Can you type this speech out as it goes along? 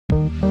Tag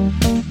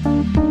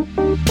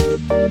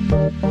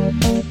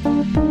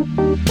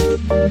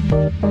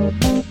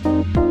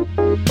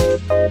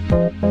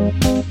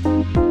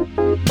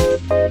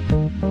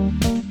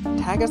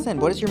us in.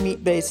 What is your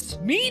meat-based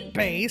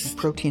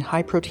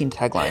high protein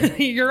tagline?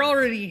 You're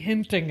already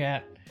hinting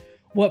at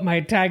what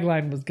my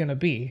tagline was going to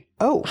be.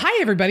 Oh.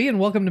 Hi, everybody, and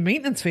welcome to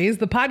Maintenance Phase,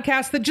 the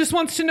podcast that just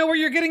wants to know where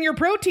you're getting your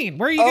protein.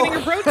 Where are you getting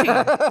your protein?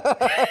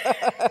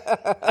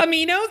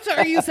 Aminos?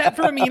 Are you set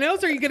for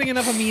aminos? Are you getting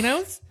enough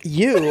aminos?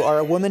 You are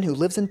a woman who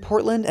lives in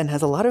Portland and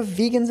has a lot of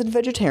vegans and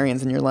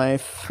vegetarians in your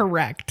life.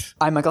 Correct.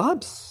 I'm Michael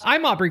Hobbs.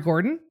 I'm Aubrey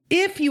Gordon.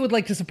 If you would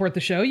like to support the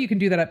show, you can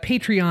do that at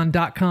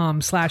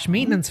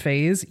patreon.com/maintenance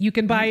phase. You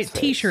can buy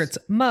t-shirts,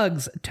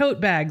 mugs, tote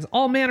bags,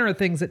 all manner of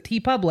things at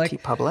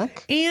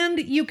TeePublic. And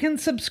you can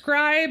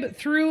subscribe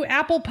through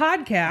Apple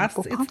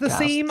Podcasts. It's the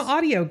same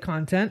audio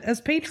content as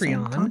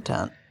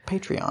Patreon.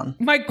 Patreon.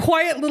 My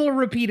quiet little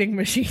repeating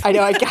machine. I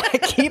know. I keep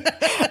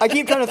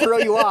trying to throw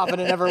you off,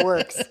 and it never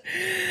works.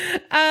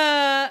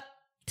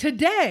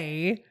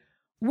 Today,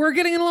 we're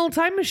getting in a little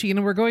time machine,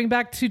 and we're going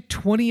back to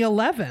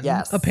 2011,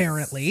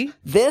 apparently.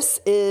 This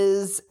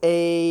is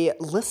a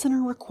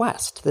listener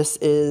request. This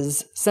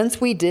is,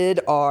 since we did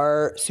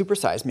our Super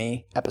Size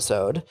Me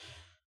episode,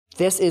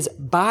 this is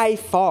by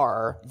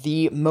far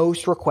the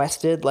most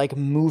requested,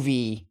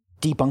 movie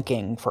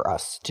debunking for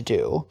us to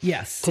do.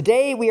 Yes.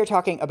 Today, we are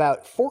talking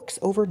about Forks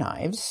Over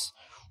Knives,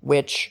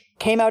 which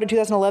came out in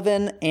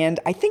 2011,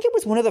 and I think it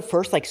was one of the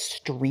first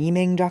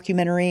streaming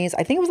documentaries.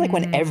 I think it was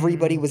when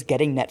everybody was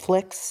getting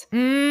Netflix.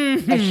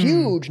 Mm-hmm. A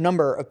huge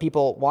number of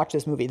people watched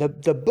this movie.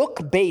 The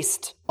book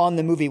based on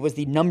the movie was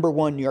the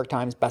 #1 New York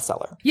Times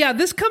bestseller. Yeah,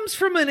 this comes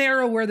from an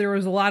era where there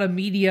was a lot of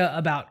media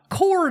about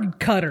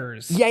cord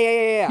cutters.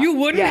 Yeah. You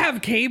wouldn't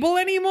have cable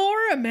anymore?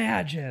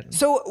 Imagine.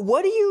 So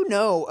what do you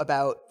know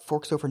about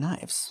Forks Over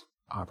Knives,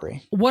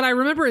 Aubrey? What I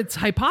remember its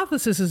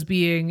hypothesis as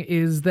being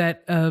is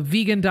that a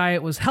vegan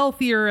diet was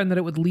healthier and that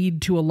it would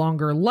lead to a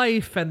longer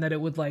life and that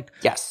it would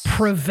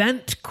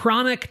prevent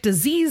chronic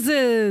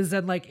diseases.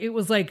 And it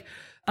was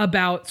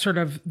about sort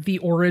of the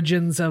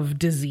origins of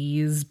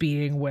disease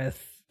being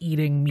with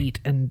eating meat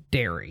and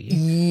dairy.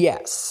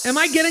 Yes. Am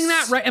I getting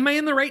that right? Am I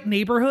in the right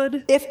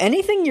neighborhood? If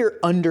anything, you're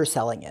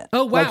underselling it.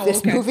 Oh, wow.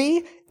 This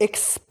movie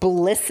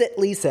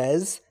explicitly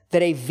says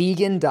that a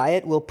vegan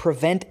diet will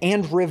prevent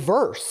and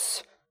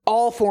reverse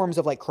all forms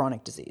of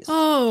chronic disease.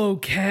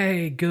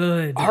 Okay,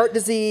 good. Heart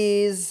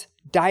disease,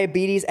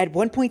 diabetes. At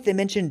one point they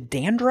mentioned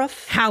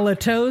dandruff.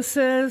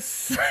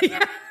 Halitosis.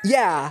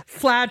 Yeah.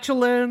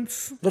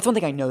 Flatulence. That's one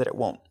thing I know that it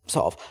won't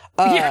solve.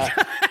 But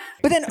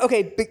then,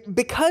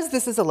 because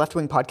this is a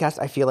left-wing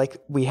podcast, I feel like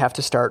we have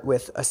to start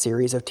with a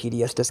series of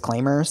tedious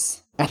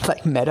disclaimers and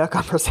meta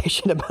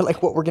conversation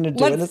about what we're going to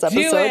do in this episode.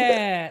 Let's do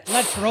it.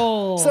 Let's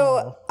roll.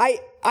 So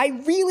I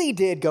really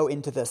did go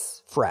into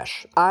this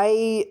fresh.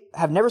 I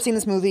have never seen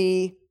this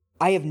movie.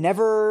 I have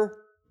never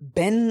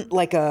been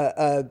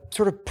a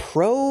sort of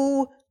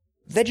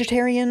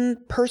pro-vegetarian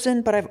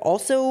person, but I've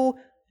also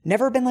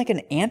never been an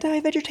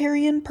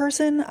anti-vegetarian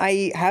person.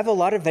 I have a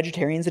lot of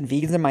vegetarians and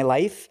vegans in my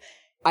life.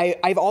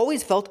 I've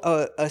always felt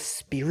a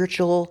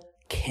spiritual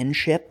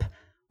kinship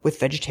with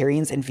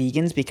vegetarians and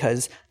vegans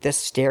because the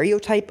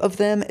stereotype of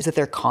them is that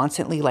they're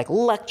constantly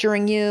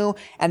lecturing you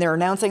and they're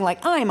announcing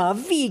I'm a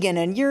vegan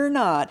and you're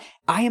not.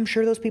 I am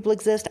sure those people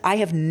exist. I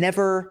have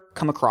never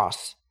come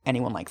across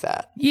anyone like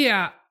that.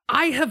 Yeah,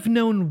 I have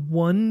known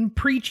one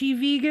preachy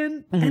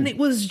vegan and it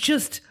was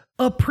just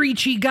a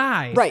preachy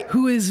guy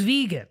who is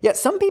vegan. Yeah,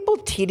 some people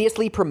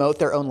tediously promote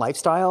their own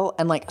lifestyle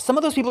and some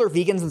of those people are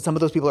vegans and some of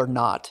those people are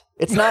not.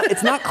 It's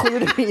not clear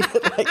to me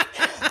that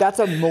that's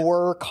a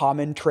more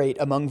common trait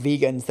among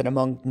vegans than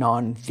among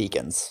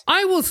non-vegans.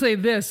 I will say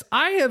this,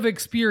 I have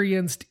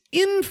experienced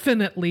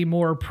infinitely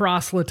more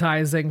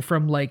proselytizing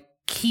from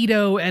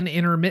keto and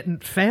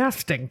intermittent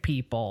fasting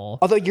people.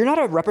 Although you're not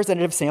a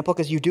representative sample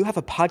because you do have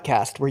a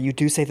podcast where you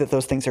do say that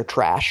those things are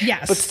trash.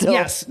 Yes, but still.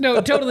 Yes.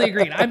 No, totally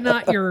agreed. I'm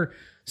not your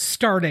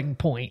starting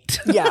point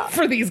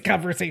for these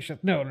conversations.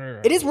 No.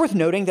 It is worth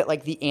noting that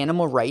the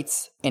animal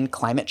rights and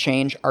climate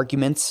change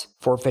arguments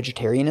for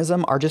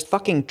vegetarianism are just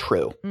fucking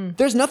true.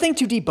 There's nothing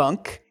to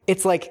debunk.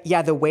 It's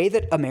the way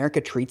that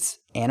America treats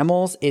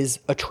animals is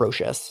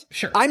atrocious.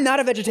 Sure. I'm not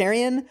a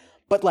vegetarian,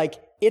 but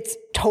it's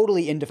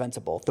totally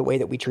indefensible the way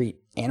that we treat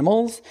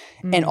animals.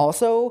 And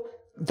also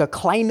the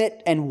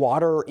climate and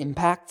water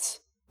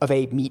impacts of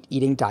a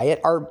meat-eating diet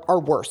are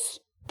worse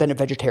than a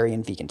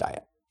vegetarian vegan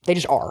diet. They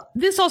just are.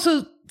 This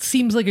also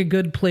seems like a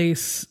good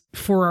place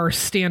for our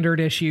standard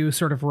issue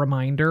sort of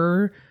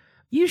reminder.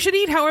 You should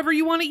eat however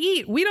you want to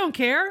eat. We don't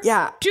care.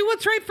 Yeah. Do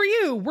what's right for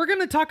you. We're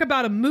going to talk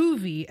about a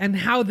movie and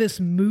how this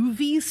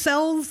movie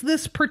sells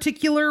this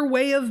particular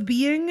way of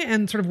being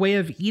and sort of way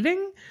of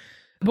eating.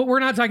 But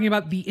we're not talking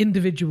about the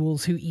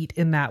individuals who eat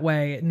in that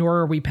way, nor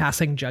are we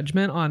passing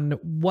judgment on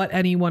what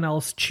anyone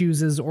else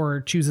chooses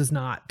or chooses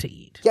not to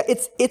eat. Yeah,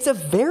 it's a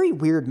very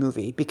weird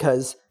movie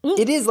because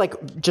it is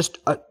just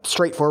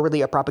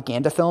straightforwardly a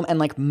propaganda film, and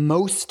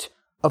most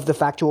of the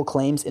factual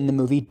claims in the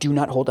movie do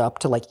not hold up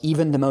to like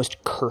even the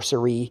most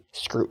cursory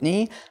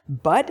scrutiny,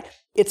 but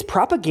it's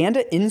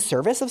propaganda in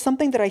service of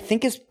something that I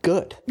think is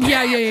good.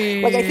 Yeah.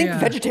 Like, I think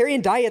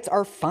vegetarian diets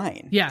are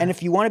fine. Yeah. And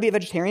if you want to be a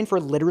vegetarian for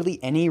literally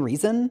any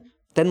reason,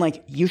 then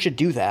like you should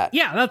do that.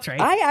 Yeah, that's right.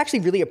 I actually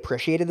really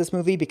appreciated this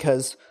movie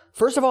because,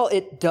 first of all,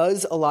 it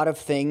does a lot of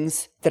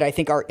things that I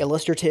think are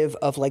illustrative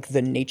of like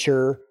the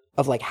nature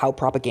of like how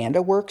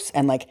propaganda works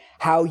and like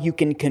how you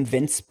can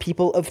convince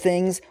people of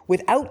things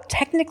without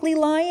technically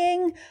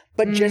lying,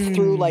 but just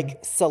through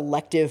like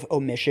selective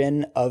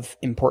omission of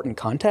important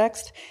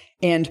context.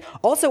 And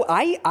also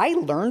I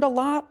learned a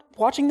lot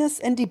watching this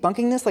and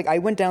debunking this. Like I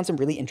went down some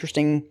really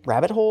interesting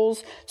rabbit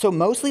holes. So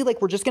mostly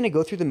like we're just going to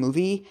go through the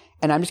movie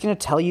and I'm just going to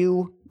tell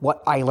you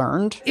what I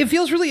learned. It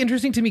feels really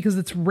interesting to me because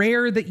it's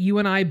rare that you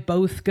and I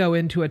both go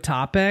into a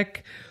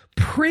topic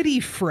pretty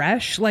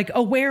fresh, like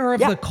aware of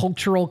the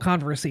cultural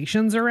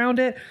conversations around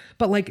it,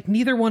 but like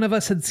neither one of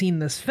us had seen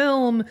this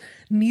film.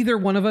 Neither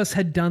one of us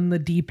had done the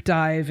deep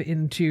dive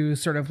into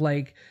sort of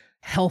like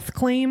health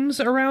claims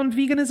around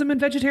veganism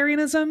and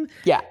vegetarianism.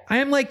 Yeah. I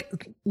am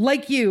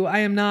like you, I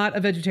am not a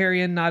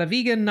vegetarian, not a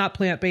vegan, not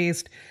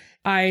plant-based.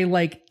 I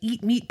like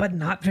eat meat, but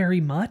not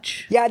very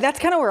much. Yeah, that's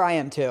kind of where I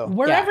am too.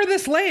 Wherever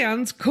this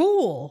lands,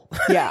 cool.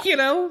 Yeah. You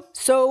know?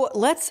 So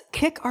let's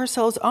kick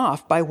ourselves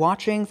off by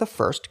watching the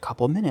first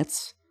couple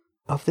minutes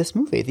of this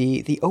movie,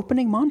 the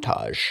opening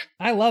montage.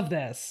 I love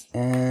this.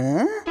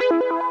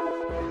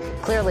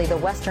 Clearly, the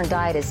Western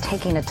diet is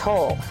taking a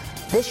toll.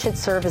 This should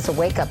serve as a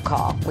wake-up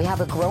call. We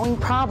have a growing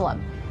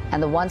problem,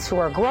 and the ones who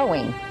are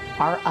growing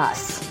are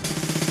us.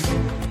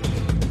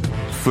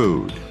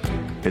 Food.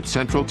 It's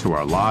central to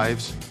our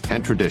lives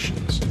and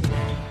traditions.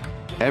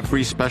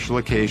 Every special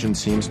occasion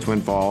seems to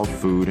involve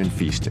food and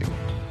feasting.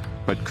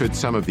 But could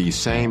some of these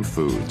same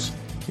foods,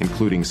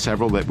 including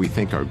several that we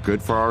think are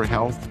good for our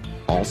health,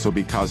 also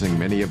be causing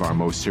many of our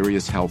most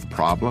serious health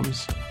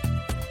problems?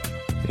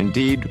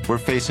 Indeed, we're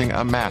facing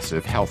a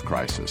massive health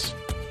crisis.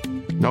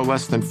 No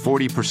less than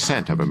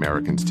 40% of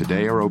Americans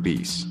today are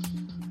obese,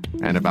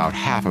 and about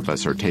half of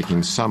us are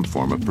taking some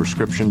form of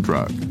prescription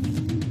drug.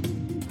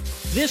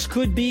 This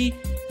could be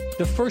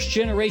the first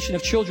generation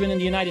of children in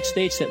the United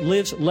States that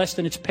lives less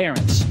than its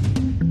parents.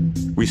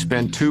 We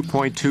spend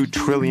 $2.2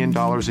 trillion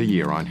a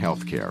year on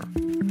health care,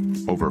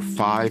 over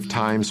 5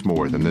 times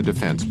more than the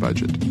defense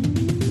budget.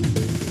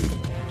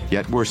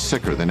 Yet we're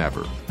sicker than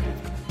ever.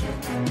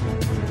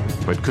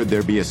 But could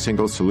there be a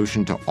single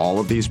solution to all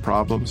of these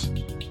problems?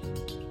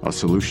 A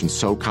solution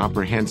so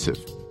comprehensive,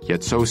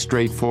 yet so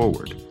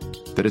straightforward,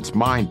 that it's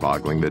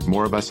mind-boggling that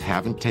more of us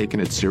haven't taken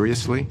it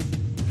seriously?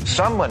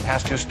 Someone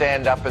has to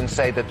stand up and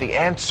say that the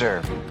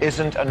answer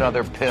isn't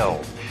another pill.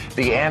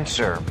 The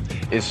answer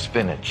is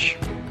spinach.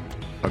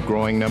 A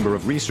growing number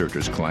of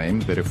researchers claim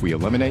that if we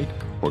eliminate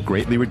or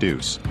greatly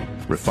reduce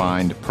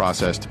refined,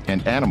 processed,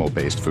 and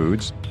animal-based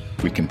foods,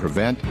 we can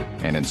prevent,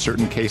 and in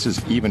certain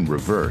cases even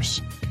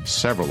reverse,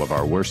 several of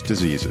our worst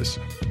diseases.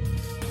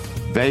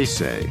 They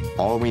say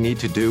all we need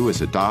to do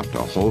is adopt a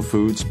whole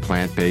foods,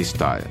 plant-based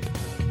diet.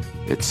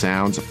 It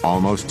sounds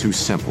almost too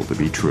simple to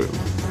be true.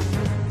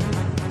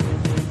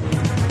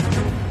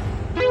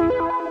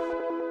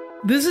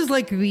 This is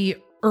like the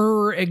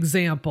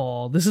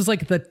example. This is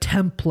like the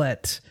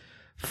template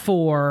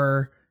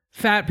for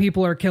fat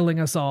people are killing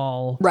us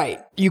all. Right.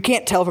 You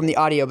can't tell from the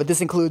audio, but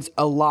this includes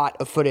a lot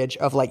of footage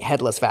of like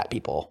headless fat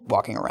people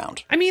walking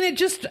around. I mean,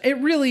 it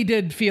really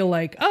did feel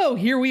like, oh,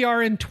 here we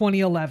are in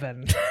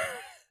 2011.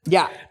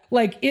 Yeah.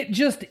 Like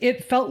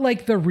it felt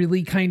like the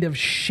really kind of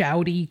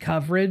shouty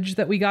coverage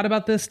that we got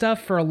about this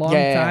stuff for a long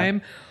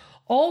time.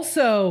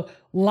 Also,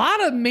 a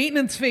lot of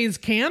maintenance phase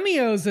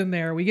cameos in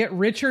there. We get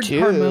Richard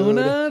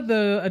Carmona,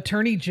 the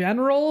attorney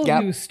general,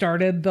 who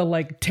started the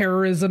like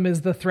terrorism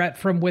is the threat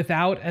from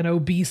without and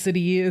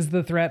obesity is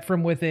the threat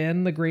from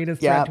within, the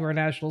greatest threat to our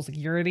national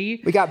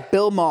security. We got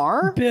Bill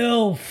Maher.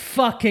 Bill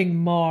fucking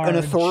Maher. An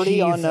authority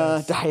on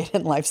diet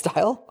and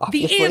lifestyle,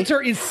 obviously. The answer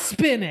is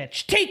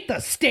spinach. Take the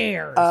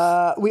stairs.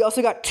 We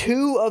also got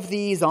 2 of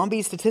the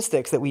zombie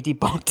statistics that we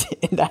debunked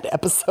in that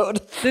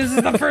episode. This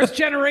is the first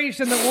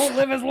generation that won't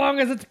live as long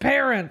as its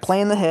parents.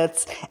 Playing the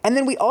hits. And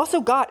then we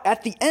also got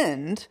at the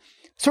end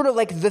sort of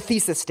like the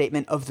thesis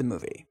statement of the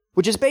movie,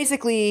 which is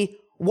basically,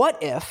 what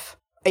if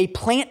a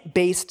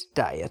plant-based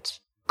diet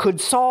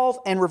could solve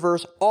and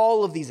reverse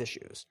all of these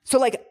issues? So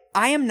like,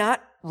 I am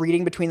not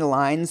reading between the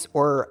lines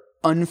or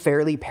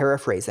unfairly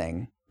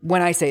paraphrasing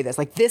when I say this.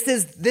 Like, this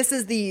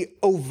is the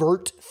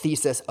overt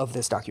thesis of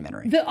this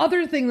documentary. The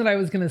other thing that I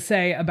was going to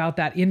say about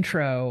that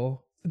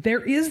intro,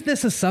 there is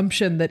this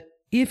assumption that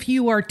if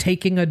you are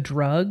taking a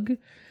drug,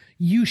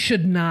 you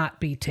should not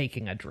be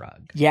taking a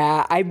drug.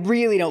 Yeah, I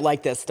really don't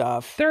like this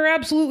stuff. There are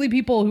absolutely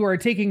people who are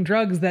taking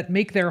drugs that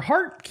make their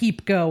heart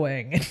keep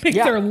going and make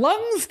their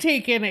lungs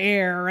take in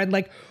air and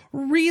like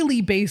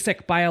really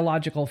basic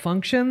biological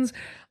functions.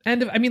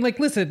 And I mean, like,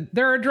 listen,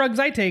 there are drugs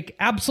I take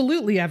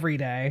absolutely every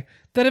day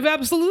that have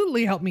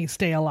absolutely helped me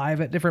stay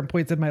alive at different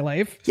points in my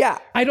life. Yeah.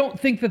 I don't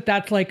think that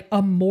that's like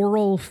a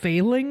moral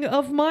failing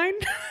of mine.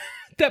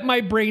 that my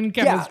brain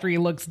chemistry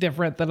looks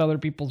different than other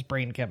people's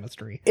brain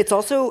chemistry.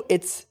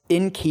 It's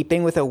in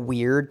keeping with a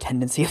weird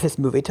tendency of this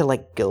movie to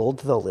like gild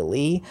the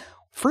lily.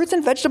 Fruits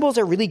and vegetables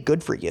are really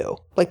good for you.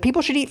 Like,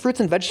 people should eat fruits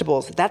and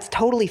vegetables. That's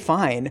totally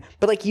fine.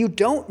 But like, you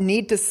don't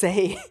need to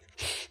say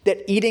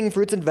that eating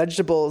fruits and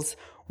vegetables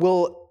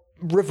will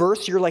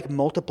reverse your like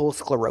multiple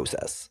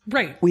sclerosis.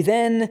 Right. We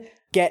then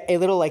get a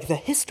little like the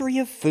history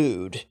of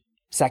food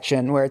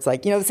section where it's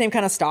like, the same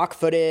kind of stock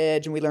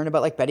footage, and we learn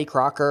about like Betty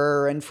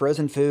Crocker and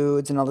frozen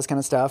foods and all this kind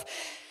of stuff.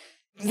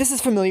 This is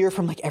familiar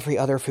from like every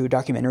other food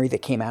documentary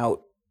that came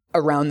out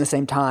around the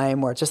same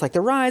time, where it's just like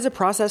the rise of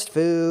processed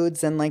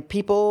foods and like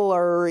people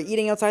are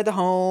eating outside the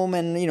home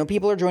and,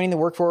 people are joining the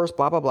workforce,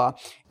 blah, blah, blah.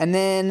 And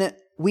then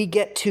we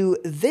get to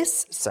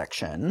this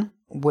section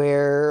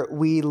where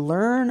we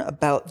learn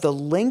about the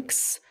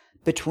links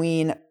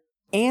between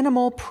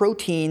animal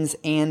proteins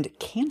and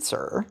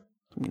cancer.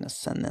 I'm going to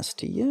send this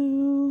to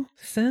you.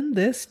 Send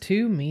this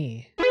to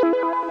me.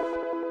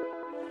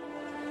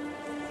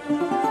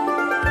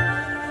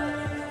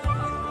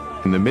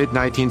 In the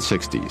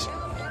mid-1960s,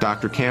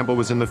 Dr. Campbell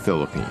was in the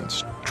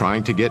Philippines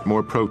trying to get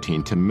more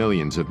protein to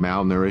millions of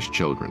malnourished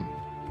children.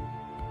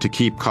 To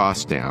keep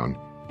costs down,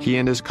 he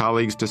and his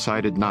colleagues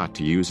decided not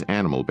to use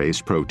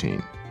animal-based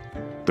protein.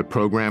 The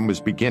program was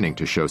beginning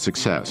to show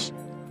success.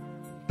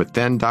 But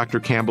then Dr.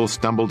 Campbell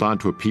stumbled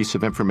onto a piece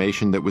of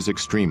information that was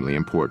extremely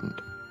important.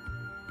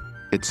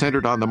 It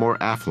centered on the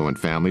more affluent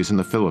families in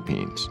the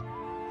Philippines,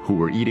 who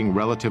were eating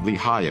relatively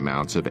high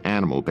amounts of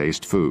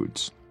animal-based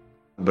foods.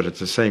 But at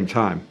the same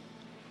time,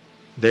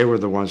 they were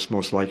the ones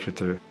most likely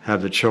to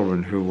have the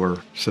children who were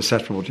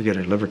susceptible to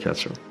getting liver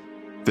cancer.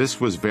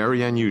 This was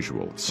very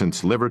unusual,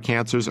 since liver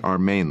cancers are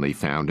mainly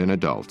found in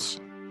adults.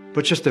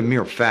 But just the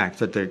mere fact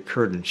that they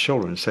occurred in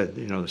children said,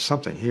 there's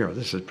something here.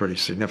 This is pretty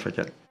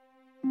significant.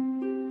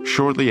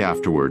 Shortly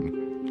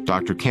afterward,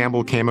 Dr.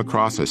 Campbell came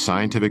across a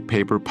scientific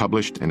paper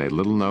published in a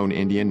little-known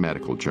Indian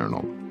medical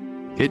journal.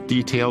 It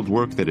detailed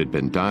work that had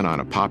been done on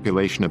a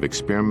population of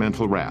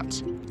experimental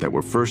rats that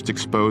were first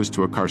exposed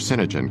to a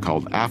carcinogen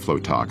called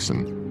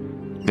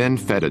aflatoxin, then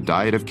fed a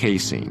diet of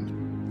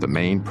casein, the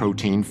main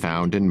protein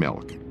found in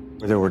milk.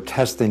 They were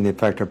testing the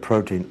effect of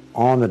protein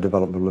on the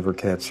development of liver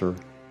cancer.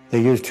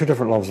 They used two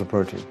different levels of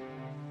protein.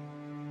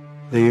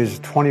 They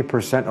used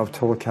 20% of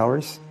total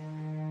calories,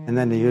 and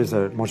then they used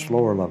a much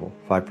lower level,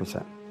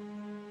 5%.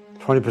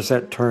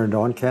 20% turned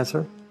on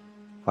cancer,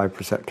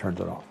 5% turned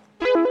it off.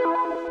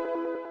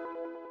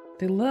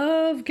 They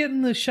love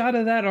getting the shot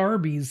of that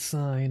Arby's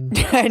sign.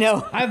 I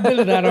know. I've been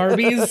to that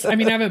Arby's. I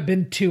mean, I haven't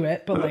been to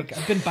it, but like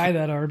I've been by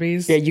that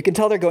Arby's. Yeah, you can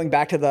tell they're going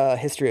back to the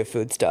history of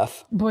food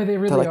stuff. Boy, they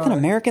really are. They're like,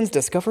 Americans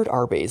discovered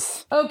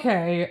Arby's.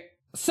 Okay.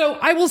 So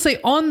I will say,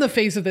 on the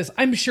face of this,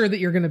 I'm sure that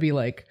you're going to be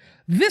like,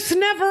 this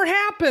never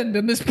happened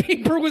and this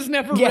paper was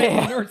never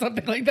written or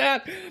something like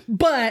that.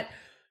 But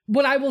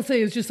what I will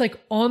say is just like,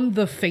 on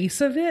the face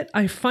of it,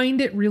 I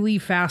find it really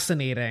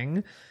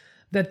fascinating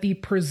that the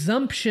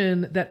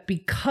presumption that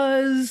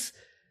because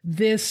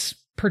this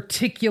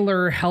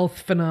particular health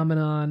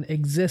phenomenon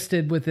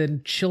existed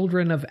within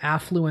children of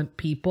affluent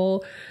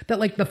people, that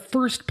like the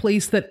first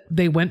place that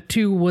they went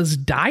to was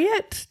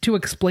diet to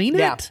explain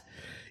it.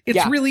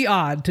 It's really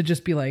odd to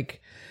just be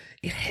like,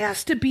 it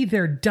has to be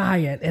their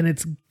diet and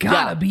it's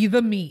gotta be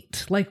the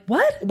meat. Like,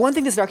 what? One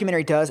thing this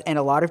documentary does, and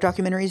a lot of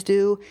documentaries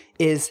do,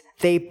 is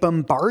they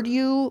bombard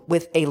you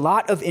with a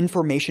lot of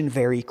information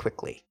very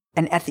quickly.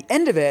 And at the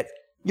end of it,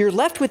 you're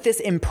left with this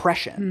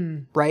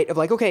impression, right? Of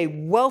like, okay,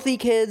 wealthy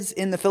kids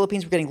in the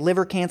Philippines were getting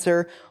liver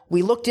cancer.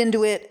 We looked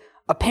into it.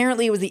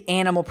 Apparently it was the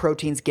animal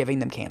proteins giving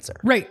them cancer.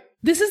 Right.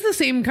 This is the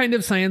same kind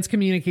of science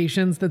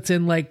communications that's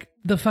in like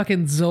the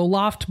fucking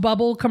Zoloft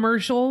bubble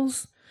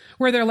commercials,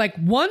 where they're like,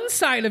 one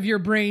side of your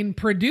brain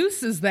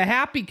produces the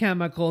happy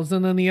chemicals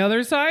and then the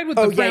other side with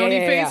the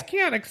frowny face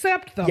can't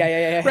accept them.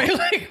 Right?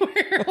 Like,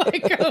 we're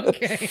like,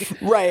 okay.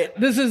 Right.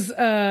 This is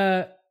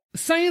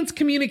science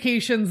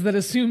communications that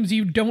assumes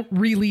you don't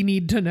really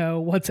need to know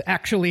what's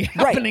actually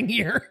happening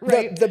here.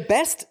 Right. The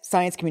best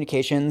science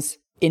communications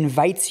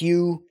invites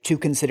you to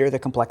consider the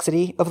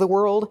complexity of the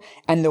world,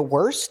 and the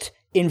worst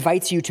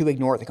invites you to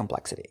ignore the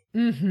complexity.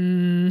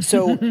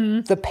 So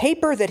the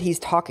paper that he's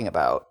talking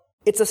about,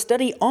 it's a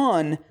study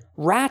on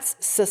rats'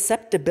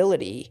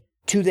 susceptibility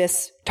to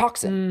this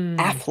toxin,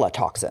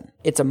 aflatoxin.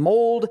 It's a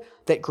mold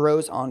that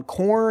grows on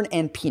corn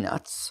and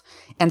peanuts.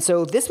 And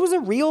so this was a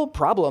real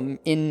problem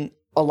in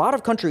a lot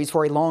of countries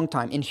for a long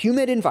time. In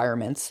humid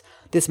environments,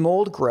 this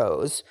mold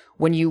grows.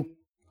 When you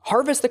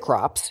harvest the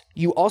crops,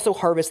 you also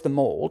harvest the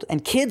mold,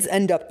 and kids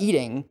end up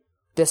eating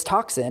this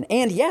toxin.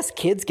 And yes,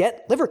 kids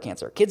get liver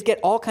cancer. Kids get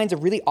all kinds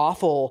of really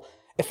awful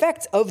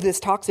effects of this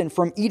toxin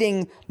from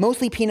eating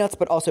mostly peanuts,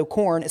 but also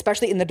corn,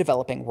 especially in the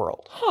developing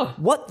world.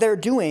 What they're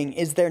doing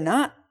is they're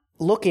not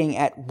looking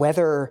at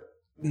whether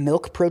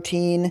milk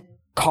protein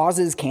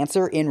causes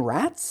cancer in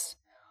rats.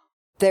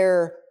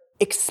 They're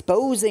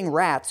exposing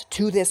rats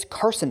to this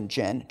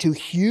carcinogen, to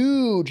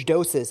huge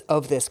doses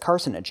of this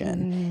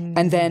carcinogen.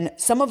 And then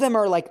some of them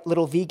are like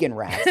little vegan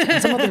rats,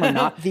 and some of them are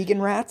not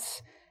vegan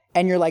rats.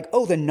 and you're like,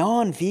 oh, the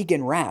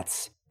non-vegan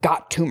rats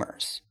got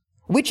tumors,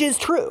 which is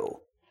true.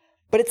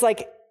 But it's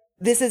like,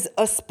 this is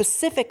a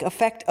specific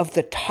effect of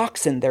the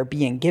toxin they're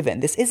being given.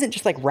 This isn't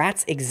just like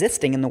rats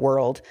existing in the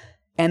world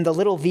and the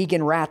little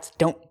vegan rats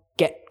don't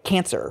get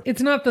cancer.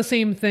 It's not the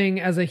same thing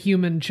as a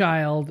human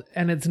child,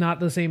 and it's not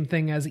the same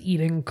thing as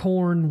eating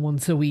corn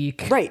once a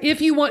week. Right.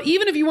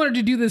 Even if you wanted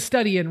to do this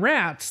study in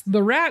rats,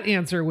 the rat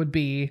answer would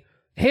be,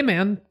 hey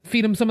man,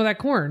 feed them some of that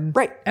corn.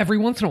 Right. Every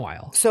once in a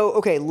while. So,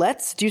 okay,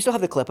 do you still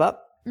have the clip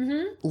up?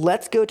 Mm-hmm.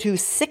 Let's go to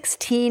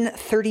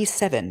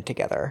 1637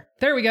 together.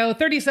 There we go.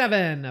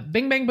 37.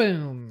 Bing, bang,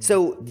 boom.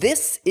 So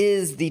this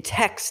is the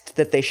text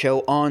that they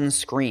show on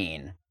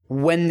screen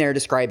when they're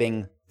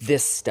describing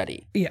this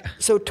study. Yeah.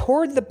 So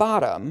toward the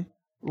bottom,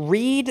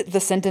 read the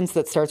sentence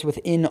that starts with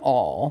 "in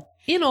all."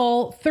 In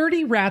all,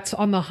 30 rats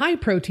on the high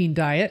protein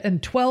diet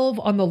and 12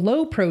 on the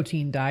low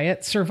protein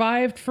diet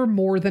survived for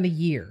more than a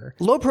year.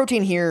 Low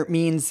protein here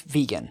means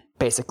vegan,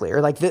 basically,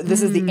 or like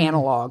this is the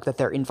analog that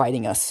they're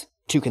inviting us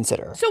to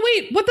consider. So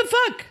wait, what the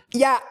fuck?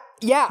 Yeah.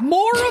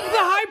 More of the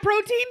high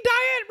protein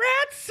diet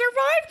rats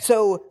survived?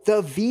 So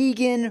the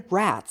vegan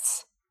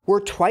rats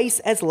were twice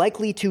as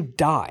likely to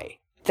die.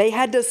 They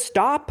had to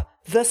stop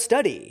the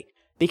study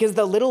because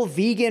the little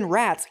vegan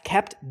rats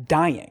kept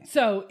dying.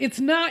 So it's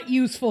not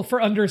useful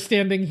for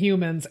understanding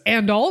humans.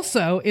 And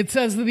also, it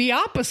says the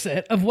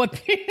opposite of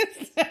what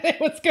it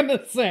was going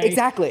to say.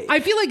 Exactly. I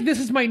feel like this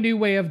is my new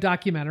way of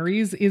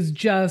documentaries, is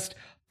just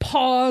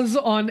pause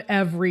on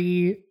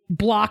every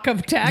block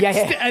of text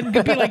and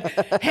be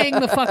like, hang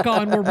the fuck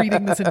on, we're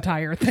reading this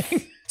entire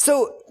thing.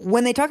 So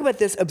when they talk about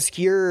this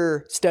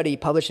obscure study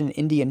published in an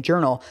Indian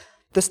journal,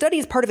 the study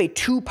is part of a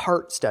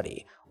two-part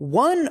study.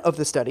 One of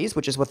the studies,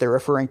 which is what they're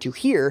referring to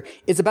here,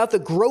 is about the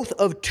growth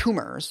of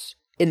tumors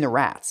in the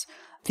rats.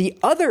 The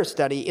other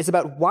study is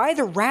about why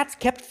the rats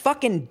kept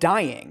fucking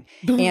dying.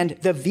 And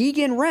the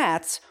vegan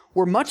rats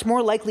were much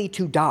more likely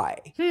to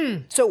die.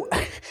 So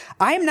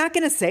I'm not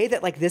going to say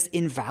that like this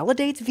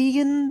invalidates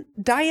vegan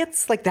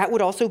diets. Like that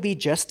would also be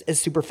just as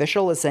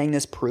superficial as saying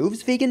this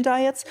proves vegan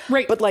diets.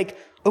 Right. But like,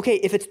 okay,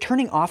 if it's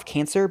turning off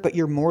cancer, but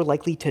you're more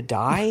likely to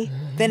die,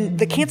 then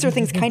the cancer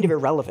thing's kind of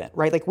irrelevant,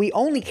 right? Like we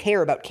only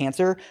care about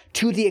cancer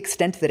to the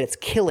extent that it's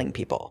killing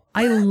people.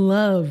 I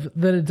love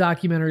that a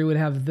documentary would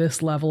have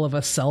this level of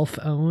a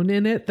self-own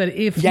in it, that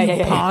if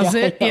you pause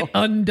it, it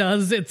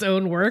undoes its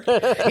own work.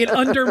 It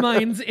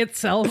undermines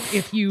itself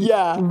if you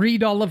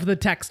read all of the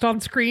text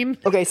on screen.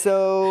 Okay,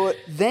 so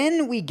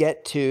then we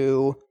get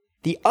to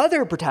the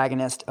other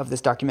protagonist of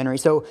this documentary.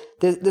 So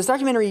this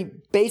documentary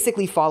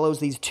basically follows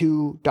these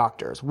two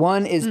doctors.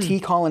 One is T.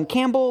 Colin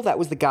Campbell. That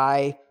was the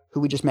guy who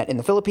we just met in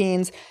the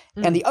Philippines.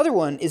 And the other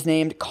one is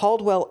named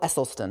Caldwell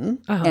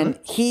Esselstyn. And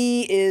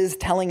he is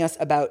telling us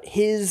about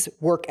his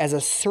work as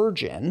a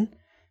surgeon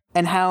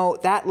and how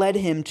that led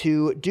him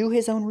to do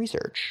his own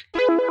research.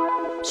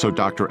 So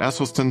Dr.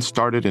 Esselstyn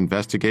started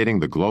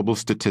investigating the global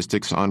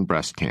statistics on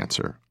breast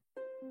cancer.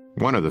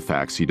 One of the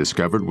facts he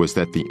discovered was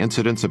that the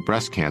incidence of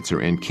breast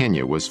cancer in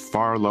Kenya was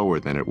far lower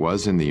than it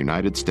was in the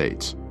United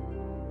States.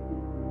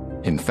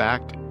 In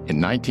fact, in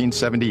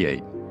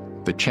 1978,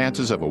 the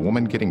chances of a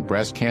woman getting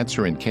breast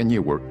cancer in Kenya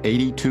were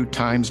 82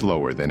 times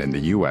lower than in the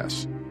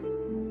U.S.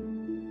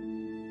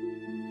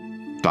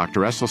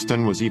 Dr.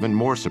 Esselstyn was even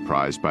more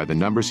surprised by the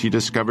numbers he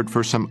discovered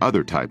for some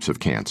other types of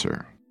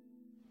cancer.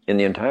 In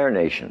the entire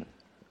nation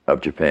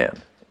of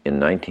Japan in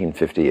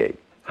 1958,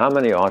 how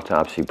many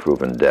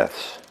autopsy-proven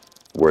deaths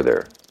were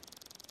there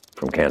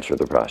from cancer of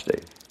the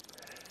prostate?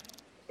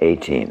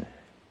 18.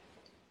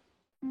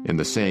 In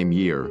the same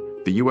year,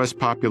 the U.S.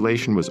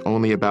 population was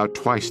only about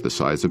twice the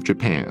size of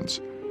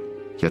Japan's,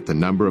 yet the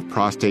number of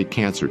prostate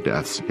cancer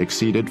deaths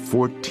exceeded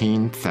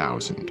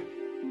 14,000.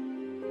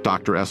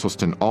 Dr.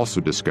 Esselstyn also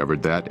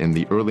discovered that in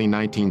the early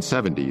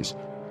 1970s,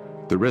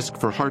 the risk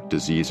for heart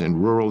disease in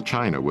rural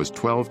China was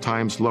 12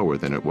 times lower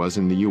than it was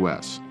in the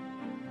U.S.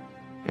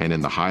 And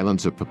in the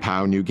highlands of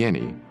Papua New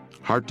Guinea,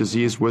 heart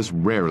disease was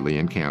rarely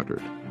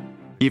encountered.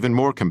 Even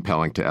more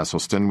compelling to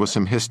Esselstyn was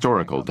some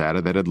historical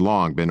data that had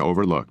long been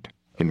overlooked.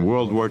 In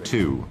World War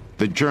II,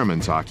 the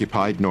Germans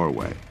occupied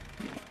Norway.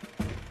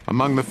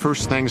 Among the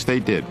first things they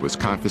did was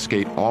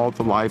confiscate all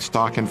the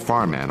livestock and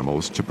farm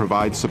animals to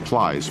provide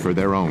supplies for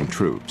their own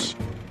troops.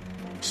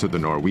 So the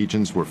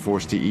Norwegians were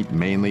forced to eat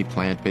mainly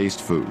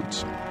plant-based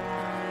foods.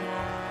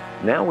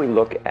 Now we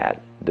look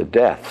at the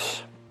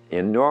deaths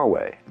in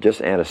Norway,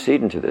 just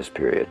antecedent to this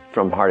period,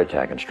 from heart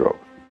attack and stroke.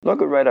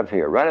 Look at right up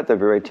here, right at the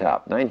very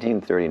top,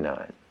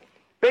 1939.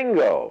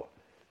 Bingo!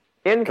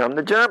 In come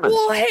the Germans.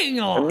 Well, hang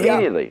on.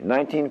 Immediately,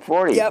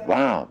 1940. Yep.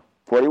 Wow.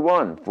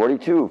 41,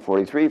 42,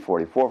 43,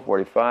 44,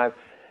 45.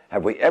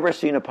 Have we ever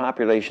seen a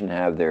population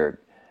have their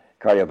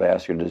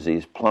cardiovascular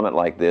disease plummet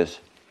like this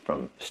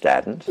from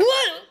statins?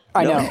 What?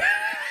 I know.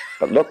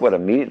 But look what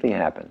immediately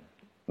happened.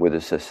 With the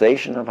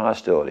cessation of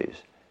hostilities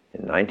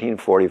in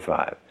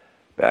 1945,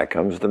 back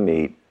comes the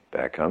meat,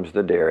 back comes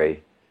the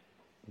dairy,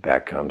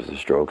 back comes the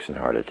strokes and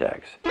heart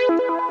attacks.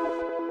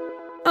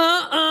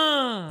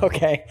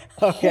 Okay.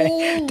 Holy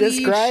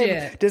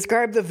shit.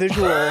 Describe the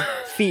visual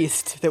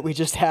feast that we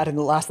just had in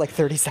the last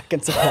 30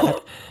 seconds of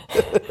that.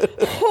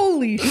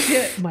 Holy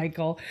shit,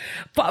 Michael.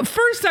 But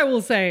first, I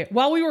will say,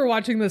 while we were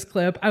watching this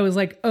clip, I was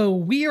like, oh,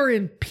 we are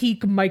in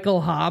peak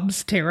Michael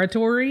Hobbs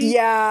territory.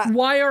 Yeah.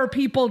 Why are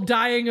people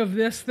dying of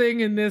this thing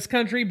in this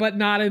country, but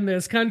not in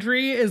this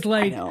country? Is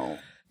like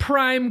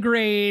prime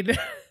grade.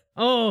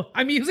 Oh,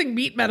 I'm using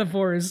meat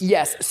metaphors.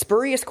 Yes,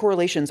 spurious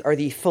correlations are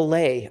the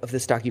fillet of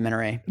this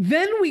documentary.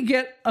 Then we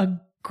get a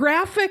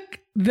graphic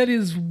that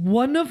is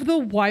one of the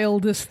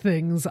wildest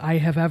things I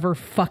have ever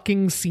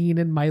fucking seen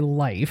in my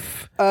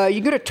life.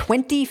 You go to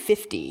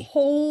 2050.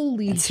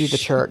 Holy and see the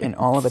chart in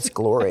all of its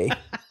glory.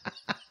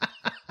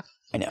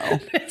 I know.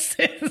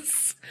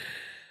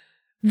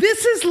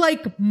 This is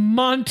like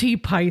Monty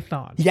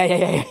Python.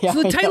 Yeah.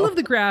 So the title of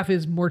the graph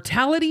is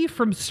Mortality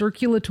from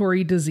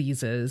Circulatory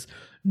Diseases,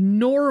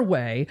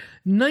 Norway,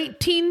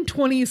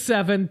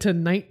 1927 to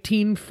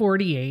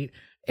 1948.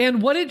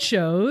 And what it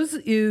shows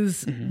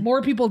is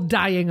more people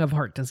dying of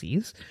heart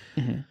disease.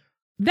 Mm-hmm.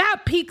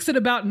 That peaks at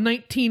about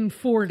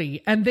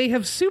 1940, and they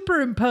have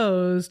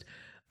superimposed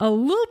a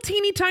little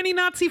teeny tiny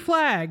Nazi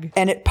flag.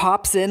 And it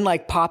pops in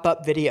like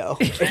pop-up video.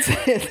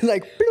 It's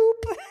like,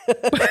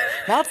 bloop.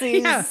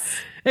 Nazis. Yeah.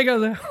 It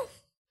goes,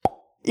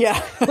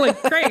 yeah.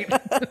 Like, great.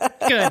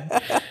 Good.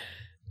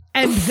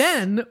 And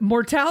then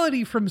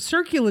mortality from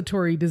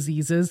circulatory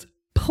diseases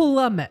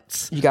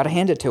plummets. You got to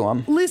hand it to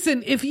them.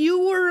 Listen, if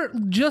you were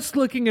just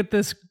looking at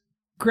this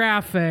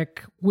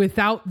graphic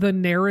without the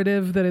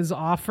narrative that is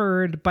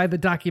offered by the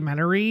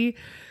documentary,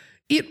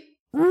 it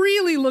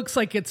really looks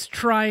like it's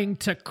trying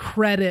to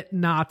credit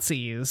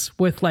Nazis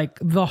with like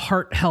the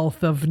heart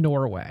health of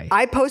Norway.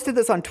 I posted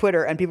this on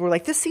Twitter and people were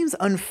like, this seems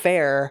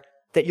unfair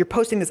that you're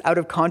posting this out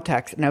of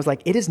context. And I was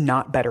like, it is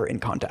not better in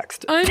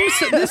context.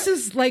 This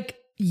is like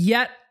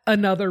yet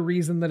another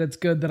reason that it's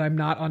good that I'm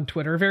not on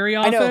Twitter very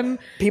often. I know.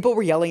 People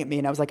were yelling at me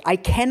and I was like, I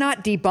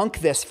cannot debunk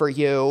this for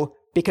you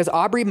because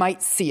Aubrey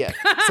might see it.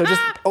 So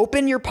just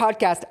open your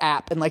podcast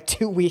app in like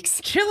 2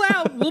 weeks. Chill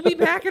out. We'll be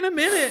back in a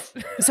minute.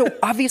 So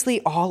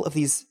obviously all of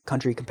these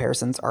country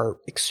comparisons are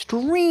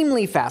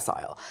extremely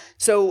facile.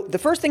 So the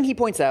first thing he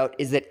points out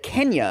is that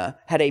Kenya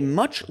had a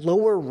much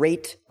lower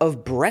rate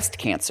of breast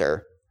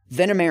cancer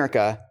than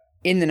America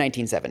in the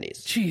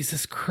 1970s.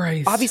 Jesus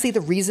Christ. Obviously,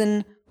 the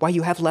reason why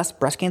you have less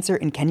breast cancer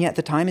in Kenya at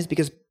the time is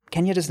because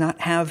Kenya does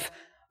not have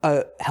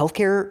a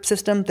healthcare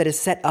system that is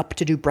set up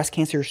to do breast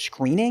cancer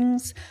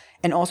screenings.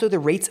 And also the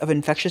rates of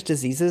infectious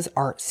diseases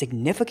are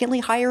significantly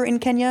higher in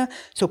Kenya.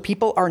 So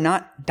people are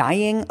not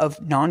dying of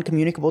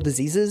non-communicable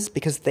diseases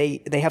because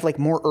they have like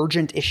more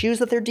urgent issues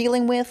that they're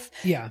dealing with.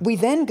 Yeah. We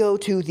then go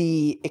to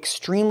the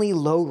extremely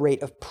low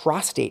rate of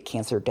prostate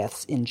cancer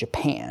deaths in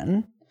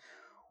Japan,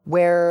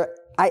 where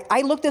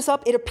I looked this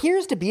up. It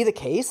appears to be the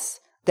case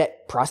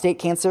that prostate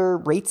cancer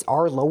rates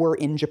are lower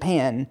in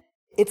Japan.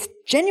 It's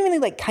genuinely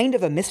like kind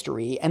of a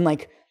mystery. And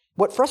like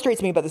what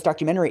frustrates me about this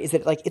documentary is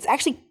that like it's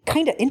actually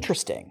kind of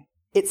interesting.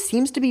 It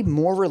seems to be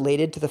more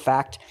related to the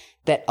fact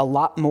that a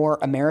lot more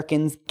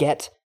Americans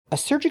get a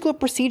surgical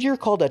procedure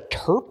called a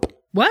TURP.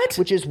 What?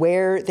 Which is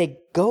where they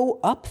go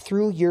up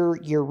through your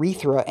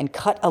urethra and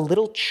cut a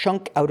little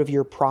chunk out of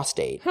your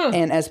prostate. Huh.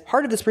 And as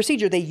part of this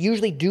procedure, they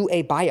usually do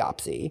a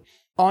biopsy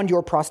on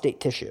your prostate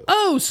tissue.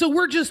 Oh, so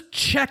we're just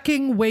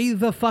checking way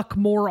the fuck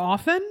more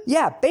often?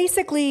 Yeah,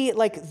 basically,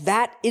 like,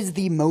 that is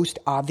the most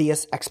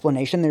obvious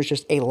explanation. There's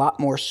just a lot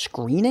more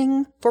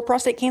screening for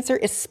prostate cancer,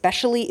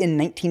 especially in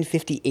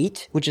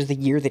 1958, which is the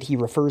year that he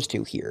refers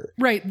to here.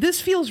 Right.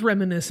 This feels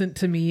reminiscent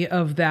to me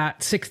of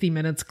that 60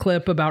 Minutes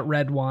clip about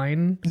red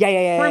wine.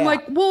 Yeah. Where I'm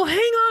like, well, hang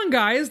on,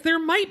 guys. There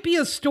might be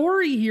a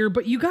story here,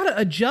 but you got to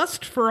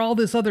adjust for all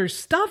this other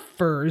stuff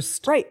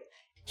first. Right.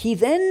 He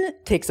then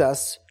takes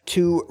us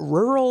to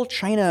rural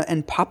China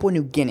and Papua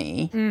New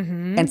Guinea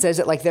and says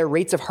that like their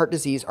rates of heart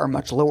disease are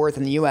much lower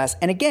than the US.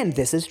 And again,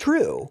 this is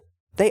true.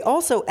 They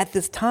also at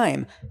this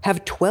time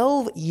have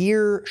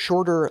 12-year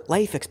shorter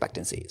life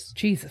expectancies.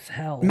 Jesus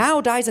hell. Mao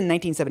dies in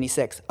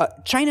 1976.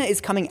 China is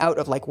coming out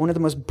of like one of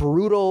the most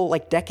brutal,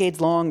 like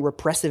decades-long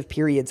repressive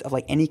periods of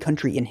like any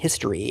country in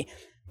history.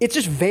 It's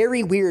just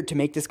very weird to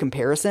make this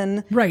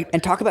comparison. Right.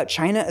 And talk about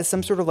China as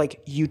some sort of like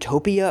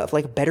utopia of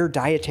like better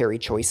dietary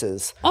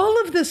choices.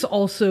 All of this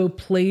also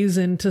plays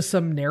into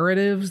some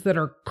narratives that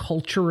are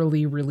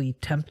culturally really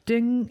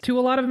tempting to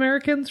a lot of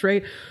Americans,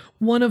 right?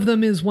 One of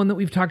them is one that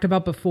we've talked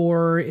about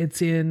before.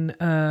 It's in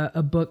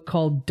a book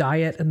called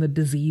Diet and the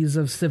Disease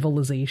of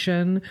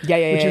Civilization,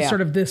 which is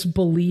sort of this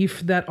belief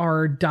that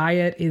our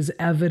diet is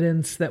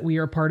evidence that we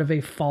are part of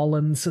a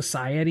fallen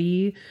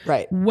society.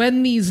 Right.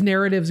 When these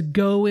narratives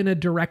go in a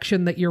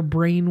direction that your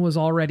brain was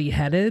already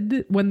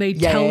headed, when they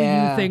tell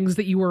you things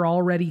that you were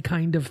already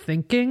kind of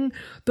thinking,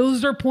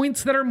 those are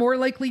points that are more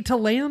likely to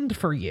land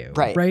for you.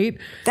 Right?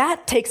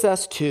 That takes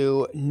us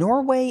to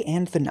Norway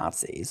and the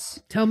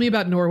Nazis. Tell me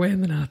about Norway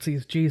and the Nazis.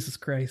 Nazis. Jesus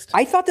Christ.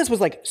 I thought this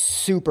was like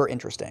super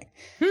interesting.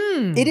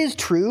 It is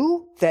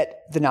true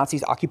that the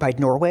Nazis occupied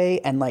Norway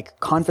and like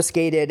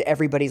confiscated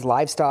everybody's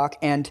livestock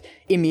and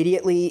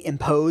immediately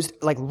imposed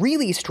like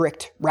really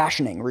strict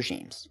rationing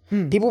regimes.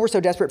 People were so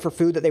desperate for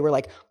food that they were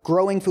like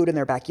growing food in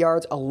their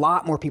backyards. A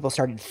lot more people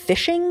started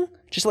fishing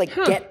just to like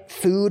get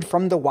food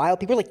from the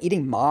wild. People were like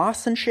eating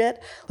moss and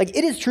shit. Like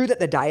it is true that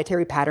the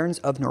dietary patterns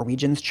of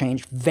Norwegians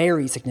changed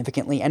very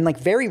significantly and like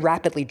very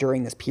rapidly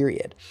during this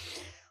period.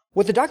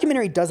 What the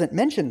documentary doesn't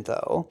mention,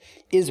 though,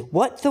 is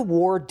what the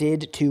war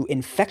did to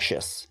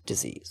infectious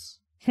disease.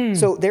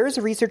 So there's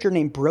a researcher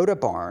named Broda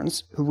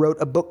Barnes who wrote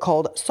a book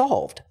called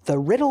Solved, The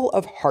Riddle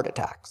of Heart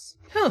Attacks.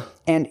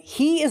 And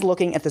he is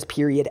looking at this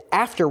period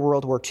after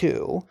World War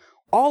II.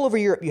 All over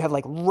Europe, you have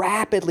like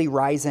rapidly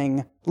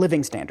rising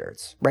living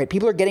standards, right?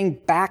 People are getting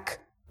back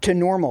to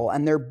normal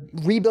and they're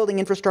rebuilding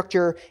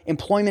infrastructure.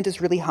 Employment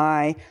is really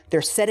high.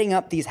 They're setting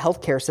up these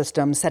healthcare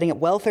systems, setting up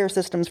welfare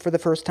systems for the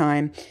first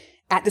time.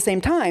 At the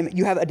same time,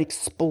 you have an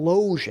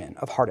explosion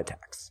of heart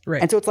attacks. Right.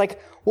 And so it's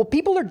like, well,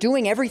 people are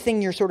doing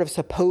everything you're sort of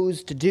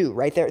supposed to do,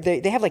 right?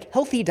 They have like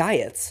healthy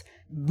diets,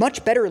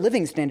 much better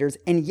living standards,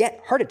 and yet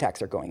heart attacks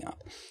are going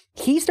up.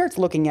 He starts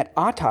looking at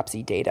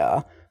autopsy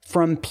data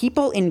from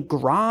people in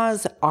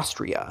Graz,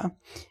 Austria,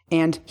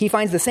 and he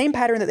finds the same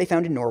pattern that they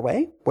found in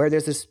Norway, where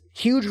there's this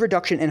huge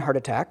reduction in heart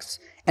attacks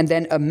and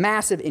then a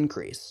massive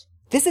increase.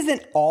 This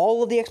isn't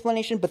all of the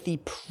explanation, but the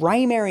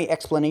primary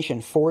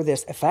explanation for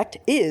this effect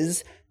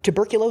is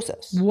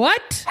tuberculosis.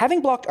 What?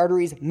 Having blocked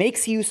arteries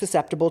makes you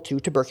susceptible to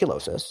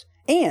tuberculosis,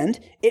 and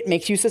it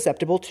makes you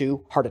susceptible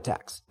to heart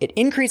attacks. It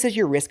increases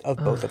your risk of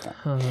both of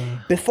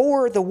them.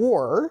 Before the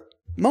war,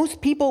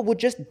 most people would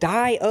just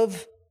die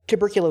of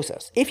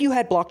tuberculosis. If you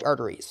had blocked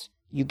arteries,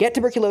 you get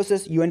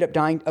tuberculosis, you end up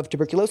dying of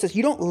tuberculosis.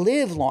 You don't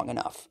live long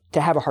enough to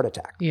have a heart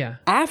attack. Yeah.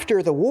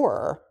 After the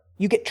war,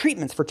 you get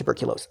treatments for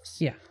tuberculosis.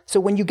 Yeah. So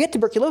when you get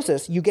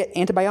tuberculosis, you get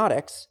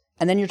antibiotics,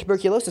 and then your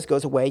tuberculosis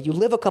goes away, you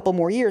live a couple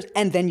more years,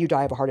 and then you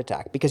die of a heart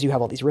attack because you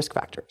have all these risk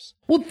factors.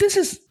 Well, this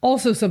is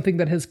also something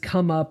that has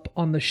come up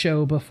on the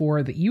show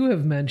before that you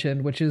have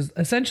mentioned, which is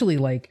essentially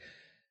like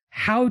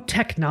how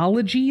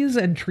technologies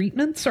and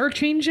treatments are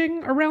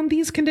changing around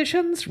these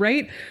conditions,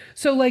 right?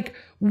 So like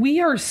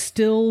we are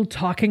still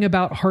talking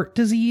about heart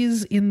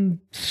disease in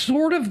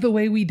sort of the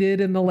way we did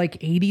in the like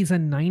 80s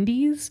and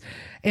 90s,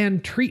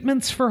 and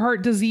treatments for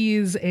heart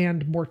disease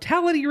and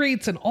mortality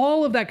rates and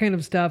all of that kind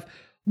of stuff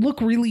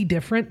look really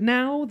different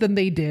now than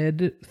they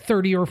did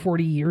 30 or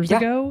 40 years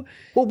ago.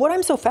 Well, what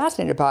I'm so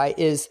fascinated by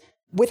is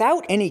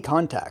without any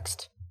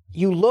context,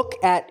 you look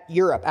at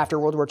Europe after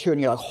World War II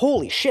and you're like,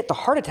 holy shit, the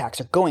heart attacks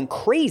are going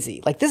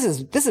crazy. Like this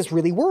is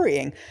really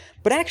worrying.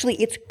 But actually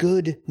it's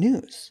good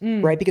news,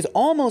 right? Because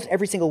almost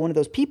every single one of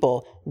those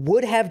people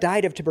would have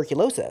died of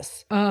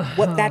tuberculosis.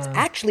 What that's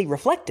actually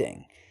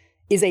reflecting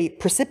is a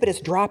precipitous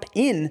drop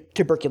in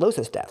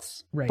tuberculosis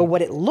deaths. Right. But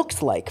what it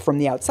looks like from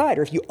the outside,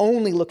 or if you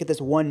only look at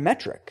this one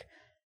metric,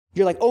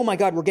 you're like, oh my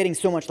God, we're getting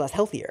so much less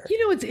healthier. You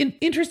know, it's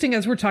interesting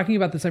as we're talking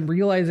about this, I'm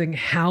realizing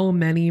how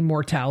many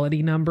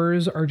mortality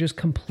numbers are just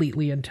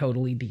completely and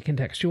totally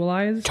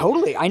decontextualized.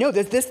 Totally. I know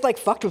this like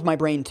fucked with my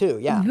brain too.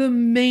 Yeah. The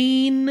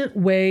main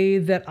way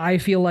that I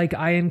feel like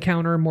I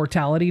encounter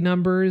mortality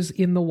numbers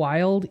in the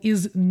wild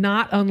is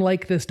not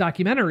unlike this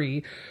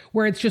documentary,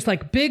 where it's just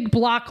like big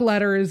block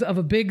letters of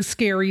a big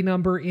scary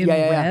number in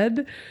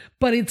red,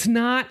 but it's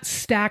not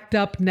stacked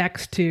up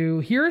next to,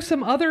 here are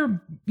some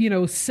other,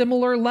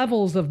 similar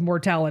levels of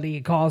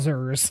mortality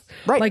causers.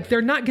 Right. Like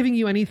they're not giving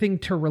you anything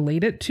to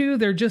relate it to.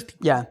 They're just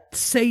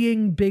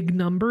saying big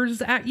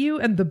numbers at you,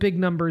 and the big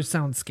numbers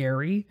sound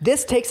scary.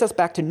 This takes us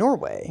back to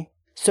Norway.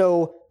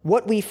 So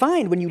what we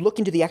find when you look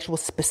into the actual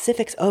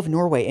specifics of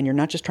Norway, and you're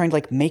not just trying to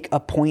like make a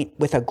point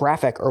with a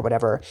graphic or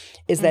whatever,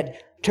 is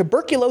that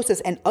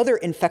tuberculosis and other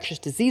infectious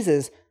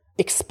diseases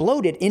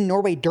exploded in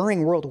Norway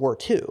during World War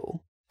II.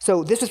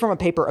 So this is from a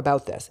paper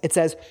about this. It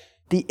says,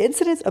 the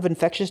incidence of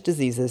infectious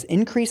diseases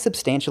increased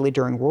substantially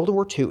during World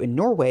War II in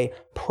Norway,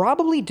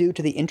 probably due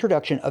to the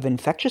introduction of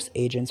infectious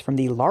agents from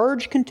the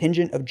large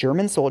contingent of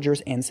German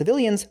soldiers and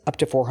civilians, up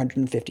to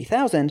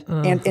 450,000,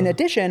 and in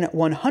addition,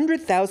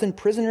 100,000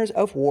 prisoners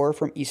of war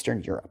from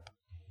Eastern Europe.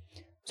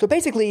 So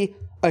basically,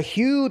 a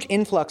huge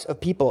influx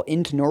of people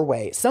into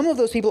Norway. Some of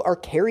those people are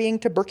carrying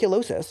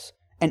tuberculosis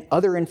and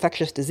other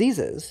infectious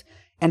diseases.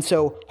 And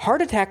so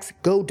heart attacks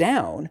go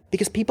down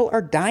because people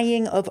are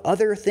dying of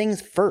other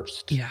things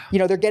first. Yeah.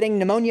 They're getting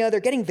pneumonia,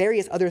 they're getting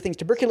various other things.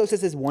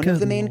 Tuberculosis is one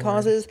of the main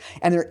causes.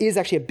 And there is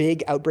actually a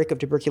big outbreak of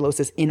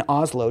tuberculosis in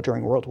Oslo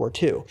during World War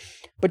II.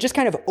 But just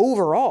kind of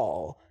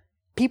overall,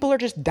 people are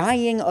just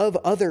dying of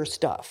other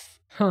stuff.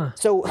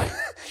 So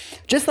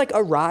just like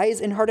a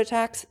rise in heart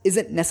attacks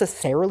isn't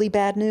necessarily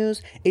bad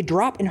news, a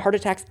drop in heart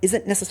attacks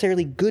isn't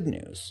necessarily good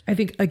news. I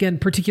think, again,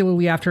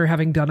 particularly after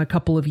having done a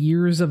couple of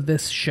years of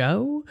this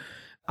show,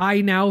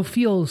 I now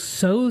feel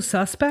so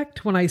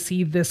suspect when I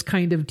see this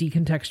kind of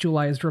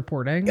decontextualized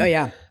reporting. Oh,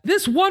 yeah.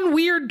 This one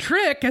weird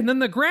trick, and then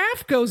the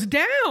graph goes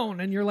down,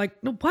 and you're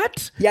like, no,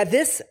 what? Yeah,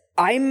 this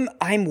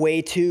I'm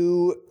way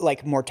too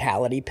like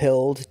mortality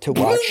pilled to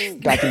watch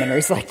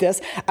documentaries like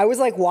this. I was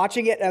like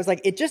watching it and I was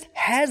like, it just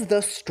has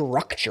the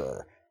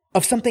structure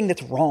of something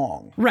that's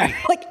wrong. Right.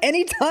 Like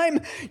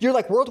anytime you're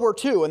like World War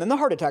II and then the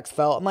heart attacks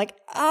fell, I'm like,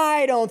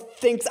 I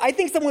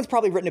think someone's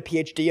probably written a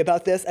PhD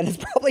about this and it's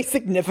probably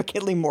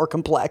significantly more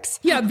complex.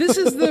 Yeah, this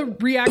is the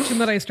reaction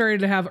that I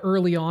started to have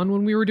early on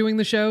when we were doing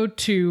the show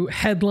to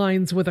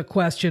headlines with a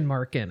question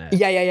mark in it.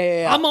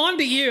 Yeah. I'm on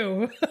to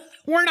you.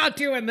 We're not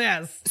doing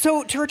this.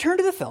 So to return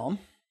to the film,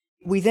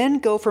 we then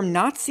go from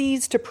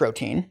Nazis to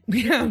protein.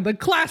 Yeah, the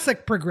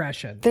classic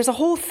progression. There's a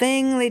whole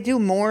thing. They do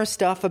more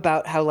stuff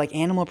about how like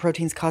animal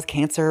proteins cause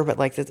cancer, but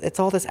like it's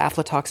all this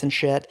aflatoxin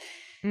shit.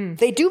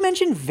 They do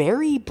mention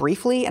very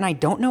briefly, and I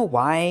don't know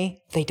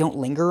why they don't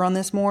linger on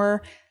this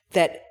more,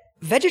 that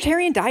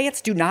vegetarian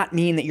diets do not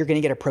mean that you're going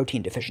to get a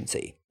protein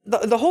deficiency.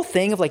 The whole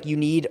thing of like you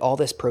need all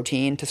this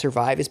protein to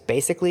survive is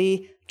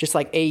basically just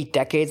like a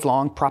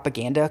decades-long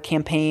propaganda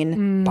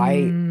campaign by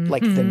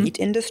like the meat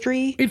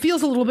industry. It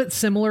feels a little bit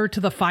similar to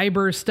the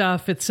fiber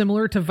stuff. It's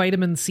similar to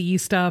vitamin C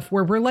stuff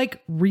where we're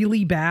like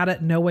really bad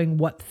at knowing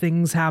what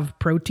things have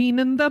protein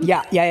in them.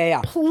 Yeah.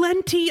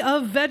 Plenty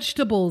of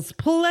vegetables,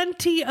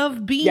 plenty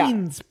of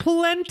beans,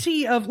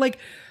 plenty of like...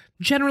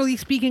 Generally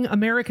speaking,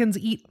 Americans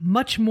eat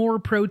much more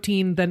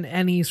protein than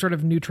any sort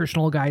of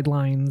nutritional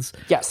guidelines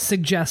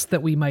suggest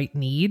that we might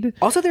need.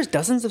 Also, there's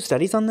dozens of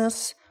studies on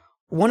this.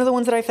 One of the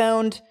ones that I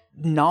found,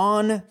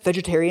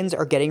 non-vegetarians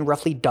are getting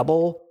roughly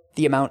double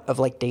the amount of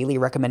like daily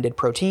recommended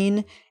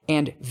protein,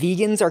 and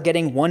vegans are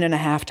getting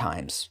 1.5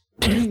 times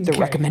the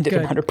recommended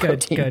amount of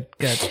protein.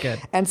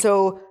 Good. And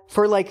so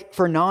for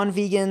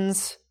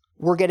non-vegans,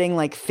 we're getting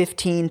like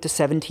 15 to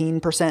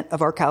 17%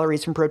 of our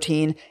calories from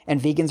protein,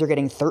 and vegans are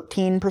getting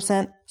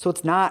 13%. So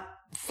it's not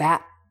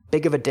that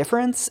big of a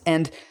difference.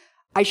 And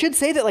I should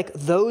say that like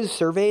those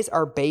surveys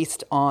are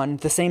based on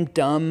the same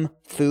dumb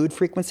food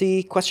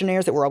frequency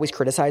questionnaires that we're always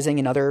criticizing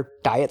in other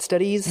diet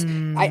studies.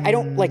 I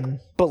don't like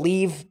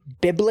believe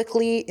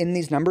biblically in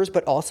these numbers,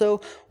 but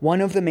also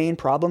one of the main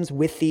problems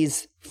with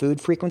these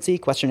food frequency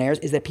questionnaires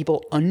is that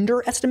people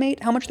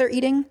underestimate how much they're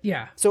eating.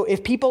 Yeah. So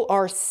if people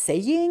are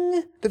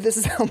saying that this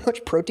is how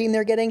much protein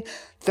they're getting,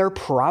 they're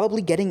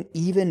probably getting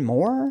even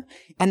more.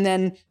 And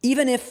then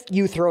even if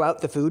you throw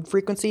out the food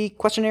frequency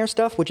questionnaire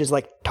stuff, which is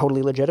like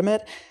totally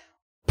legitimate,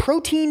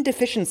 protein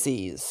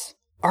deficiencies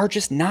are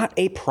just not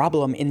a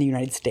problem in the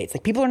United States.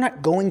 Like people are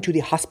not going to the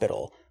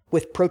hospital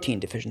with protein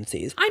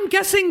deficiencies. I'm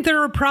guessing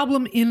they're a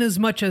problem in as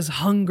much as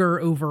hunger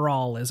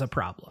overall is a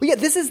problem. But yeah,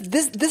 this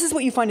is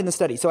what you find in the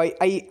study. So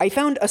I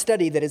found a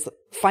study that is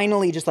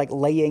finally just like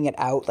laying it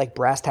out like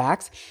brass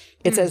tacks.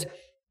 It says,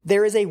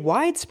 there is a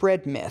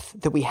widespread myth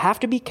that we have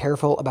to be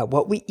careful about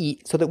what we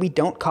eat so that we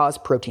don't cause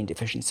protein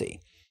deficiency.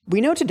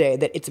 We know today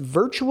that it's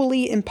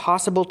virtually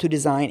impossible to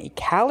design a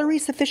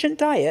calorie-sufficient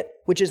diet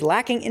which is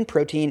lacking in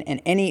protein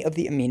and any of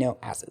the amino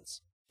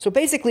acids. So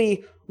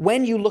basically,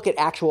 when you look at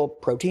actual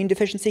protein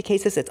deficiency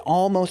cases, it's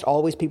almost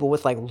always people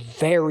with like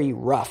very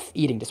rough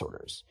eating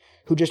disorders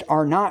who just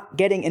are not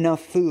getting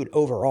enough food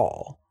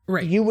overall.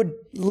 Right. You would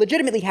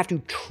legitimately have to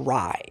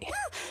try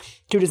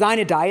to design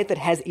a diet that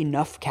has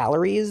enough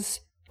calories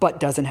but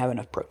doesn't have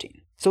enough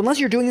protein. So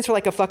unless you're doing this for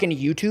like a fucking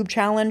YouTube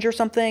challenge or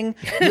something,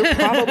 you're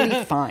probably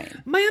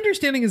fine. My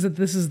understanding is that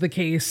this is the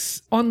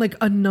case on like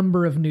a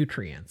number of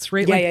nutrients,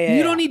 right? Yeah,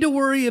 you don't need to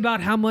worry about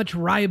how much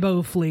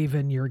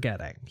riboflavin you're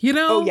getting, you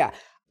know? Oh, yeah.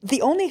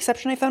 The only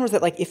exception I found was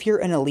that like if you're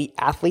an elite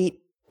athlete,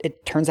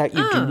 it turns out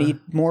you do need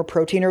more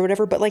protein or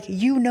whatever, but like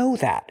you know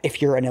that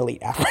if you're an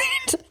elite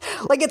athlete.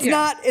 Like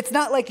it's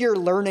not like you're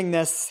learning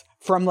this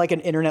from like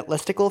an internet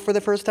listicle for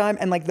the first time,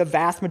 and like the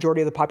vast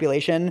majority of the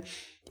population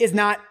is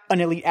not an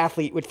elite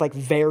athlete with like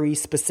very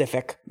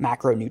specific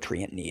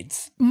macronutrient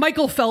needs.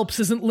 Michael Phelps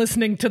isn't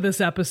listening to this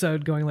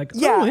episode going like,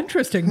 oh,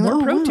 interesting,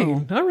 more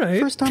protein. Wow. All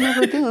right. First time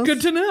ever this.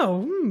 Good to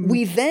know.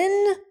 We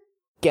then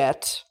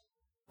get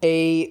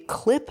a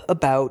clip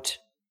about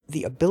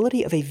the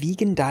ability of a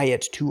vegan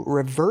diet to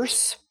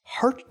reverse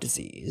heart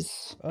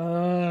disease.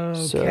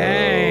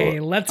 Okay,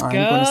 so let's I'm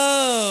go. going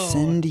to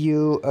send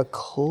you a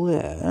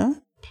clip.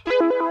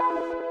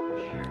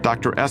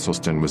 Dr.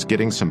 Esselstyn was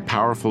getting some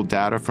powerful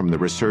data from the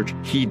research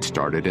he'd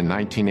started in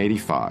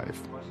 1985.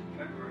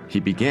 He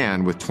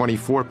began with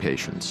 24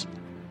 patients,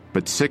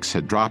 but 6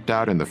 had dropped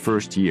out in the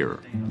first year,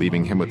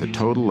 leaving him with a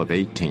total of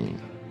 18.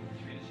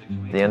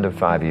 At the end of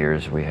 5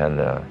 years, we had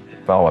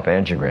follow-up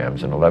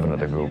angiograms, and 11 of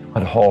the group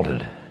had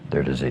halted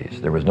their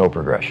disease. There was no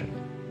progression.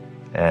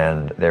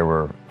 And there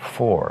were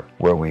 4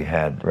 where we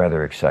had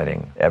rather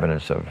exciting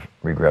evidence of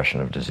regression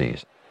of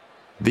disease.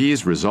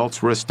 These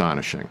results were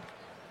astonishing.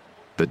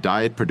 The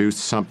diet produced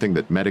something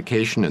that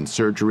medication and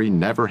surgery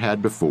never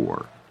had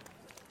before: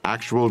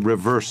 actual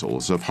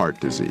reversals of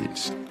heart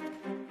disease.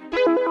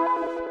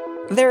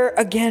 They're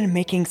again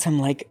making some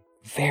like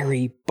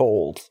very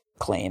bold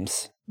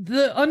claims.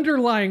 The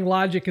underlying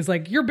logic is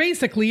like, you're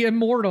basically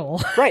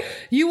immortal. Right.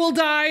 You will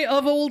die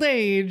of old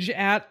age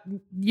at,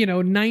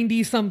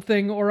 90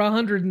 something or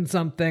 100 and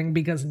something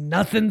because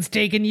nothing's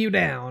taking you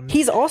down.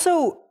 He's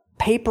also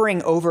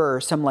papering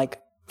over some like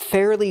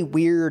fairly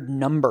weird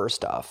number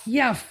stuff.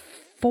 Yeah,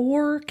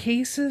 4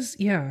 cases?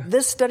 Yeah.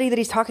 This study that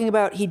he's talking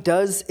about, he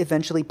does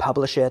eventually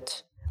publish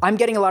it. I'm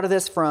getting a lot of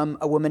this from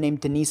a woman named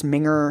Denise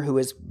Minger, who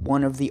is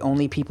one of the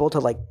only people to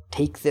like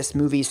take this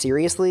movie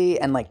seriously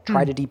and like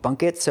try to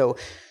debunk it. So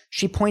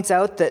she points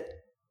out that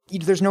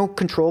there's no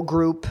control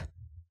group.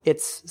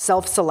 It's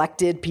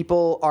self-selected.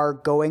 People are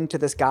going to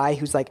this guy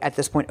who's like at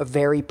this point a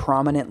very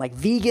prominent like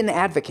vegan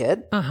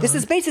advocate. This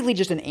is basically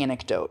just an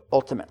anecdote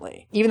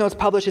ultimately. Even though it's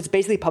published, it's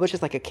basically published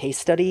as like a case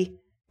study.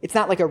 It's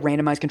not like a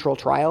randomized control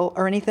trial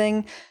or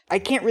anything. I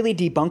can't really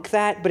debunk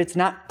that, but it's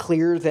not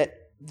clear that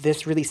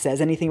this really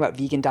says anything about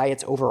vegan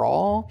diets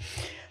overall.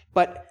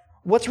 But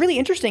what's really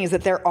interesting is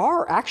that there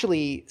are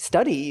actually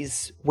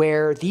studies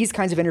where these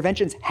kinds of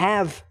interventions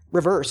have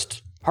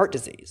reversed heart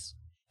disease.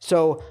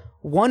 So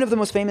one of the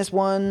most famous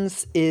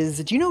ones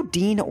is, do you know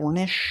Dean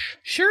Ornish?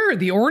 Sure,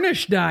 the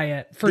Ornish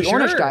diet, for sure.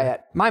 The Ornish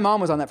diet. My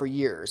mom was on that for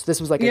years. This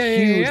was like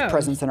a huge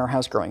presence in our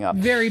house growing up.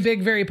 Very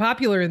big, very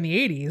popular in the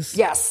 80s.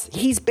 Yes.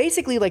 He's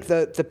basically like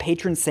the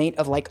patron saint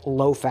of like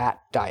low-fat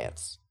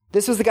diets.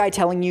 This was the guy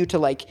telling you to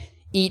like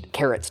eat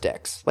carrot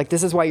sticks. Like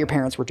this is why your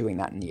parents were doing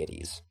that in the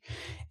 80s.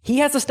 He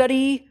has a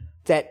study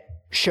that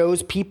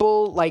shows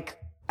people like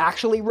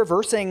actually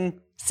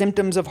reversing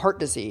symptoms of heart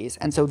disease.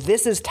 And so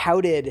this is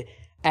touted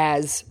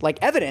as like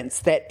evidence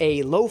that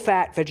a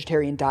low-fat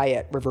vegetarian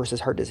diet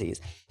reverses heart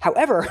disease.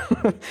 However,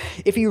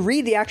 if you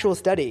read the actual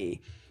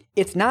study,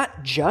 it's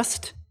not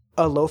just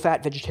a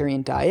low-fat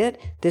vegetarian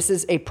diet. This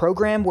is a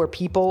program where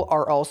people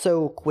are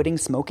also quitting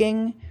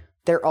smoking.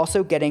 They're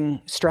also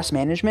getting stress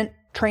management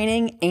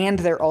training, and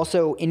they're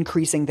also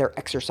increasing their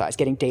exercise,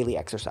 getting daily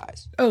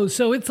exercise. Oh,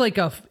 so it's like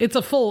it's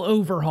a full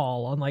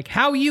overhaul on like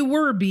how you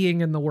were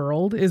being in the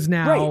world is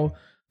now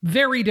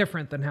very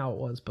different than how it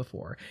was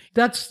before.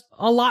 That's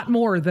a lot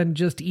more than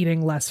just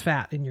eating less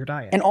fat in your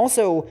diet. And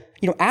also,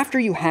 after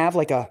you have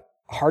like a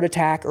heart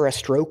attack or a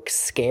stroke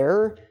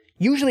scare,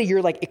 usually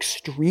you're like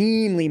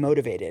extremely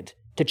motivated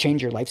to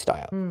change your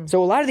lifestyle.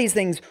 So a lot of these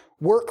things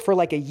work for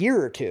like a year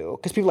or two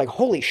because people are like,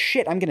 holy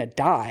shit, I'm going to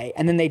die.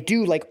 And then they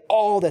do like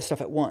all this stuff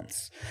at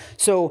once.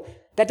 So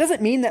that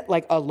doesn't mean that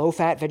like a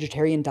low-fat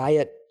vegetarian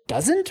diet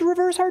doesn't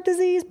reverse heart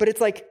disease, but it's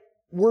like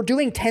we're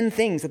doing 10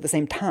 things at the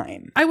same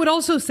time. I would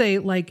also say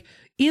like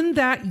in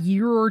that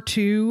year or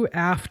two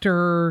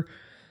after,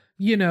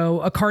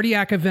 a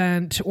cardiac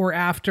event or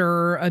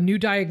after a new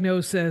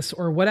diagnosis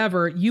or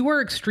whatever, you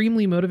are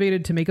extremely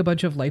motivated to make a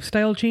bunch of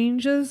lifestyle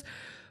changes.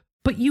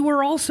 But you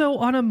were also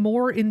on a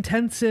more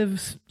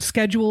intensive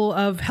schedule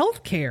of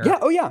healthcare. Yeah.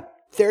 Oh, yeah.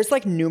 There's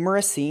like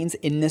numerous scenes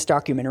in this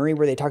documentary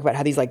where they talk about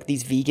how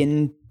these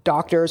vegan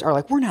doctors are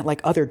like, we're not like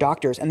other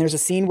doctors. And there's a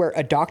scene where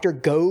a doctor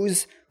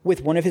goes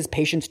with one of his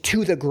patients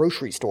to the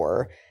grocery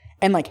store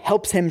and like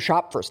helps him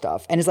shop for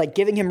stuff and is like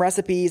giving him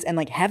recipes and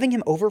like having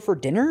him over for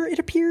dinner, it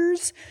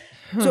appears.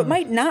 So it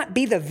might not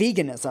be the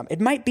veganism.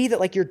 It might be that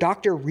like your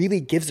doctor really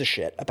gives a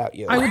shit about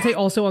you. I would say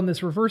also on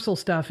this reversal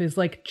stuff is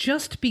like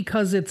just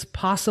because it's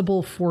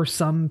possible for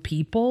some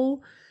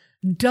people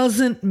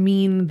doesn't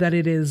mean that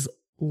it is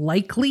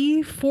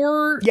likely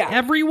for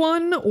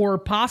everyone or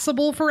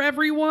possible for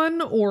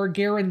everyone or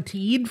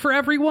guaranteed for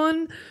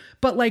everyone.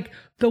 But like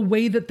the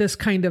way that this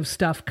kind of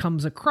stuff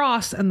comes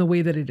across and the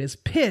way that it is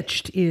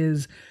pitched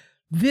is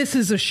this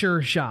is a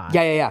sure shot.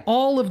 Yeah.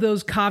 All of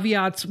those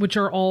caveats, which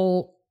are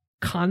all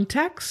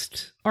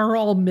context, are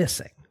all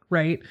missing,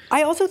 right?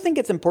 I also think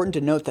it's important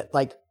to note that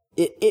like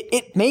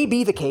it may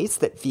be the case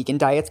that vegan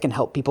diets can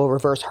help people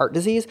reverse heart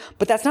disease,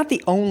 but that's not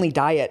the only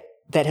diet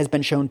that has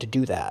been shown to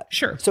do that.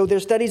 Sure. So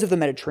there's studies of the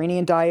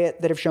Mediterranean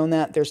diet that have shown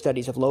that. There's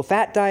studies of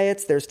low-fat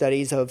diets. There's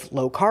studies of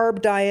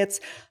low-carb diets.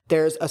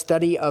 There's a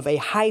study of a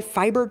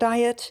high-fiber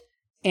diet.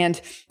 And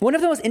one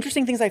of the most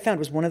interesting things I found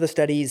was one of the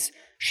studies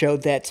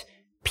showed that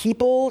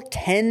people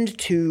tend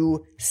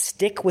to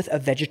stick with a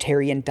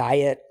vegetarian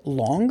diet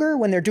longer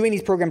when they're doing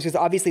these programs because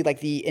obviously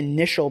like the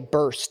initial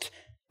burst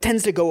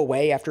tends to go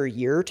away after a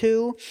year or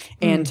two.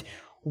 And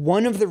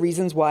one of the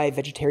reasons why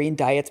vegetarian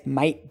diets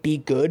might be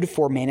good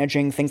for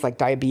managing things like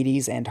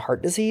diabetes and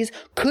heart disease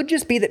could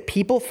just be that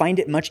people find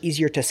it much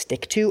easier to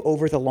stick to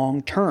over the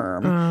long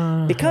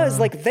term because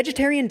like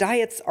vegetarian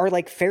diets are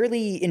like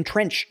fairly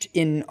entrenched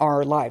in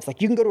our lives. Like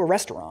you can go to a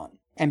restaurant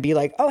and be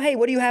like, oh, hey,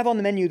 what do you have on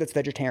the menu that's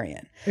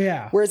vegetarian?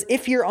 Yeah. Whereas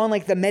if you're on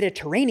like the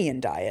Mediterranean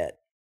diet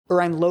or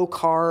I'm low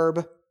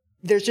carb,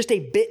 there's just a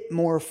bit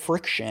more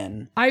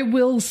friction. I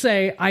will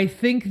say, I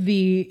think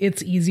the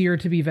it's easier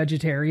to be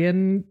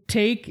vegetarian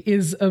take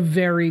is a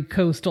very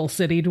coastal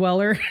city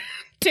dweller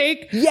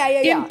take. Yeah.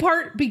 In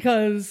part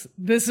because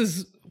this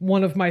is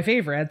one of my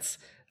favorites.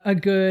 A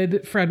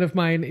good friend of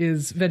mine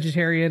is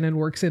vegetarian and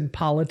works in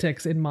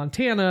politics in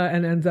Montana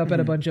and ends up at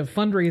a bunch of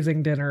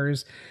fundraising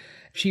dinners.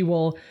 She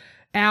will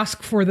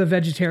ask for the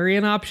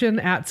vegetarian option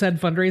at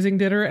said fundraising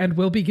dinner and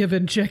will be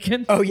given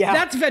chicken. Oh, yeah.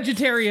 That's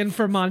vegetarian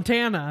from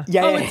Montana.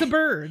 Yeah. It's a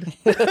bird.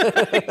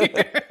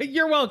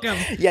 You're welcome.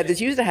 Yeah,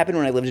 this used to happen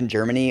when I lived in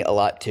Germany a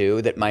lot,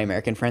 too, that my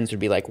American friends would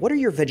be like, what are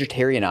your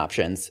vegetarian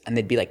options? And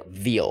they'd be like,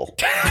 veal.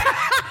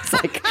 It's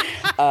like,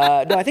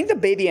 No, I think the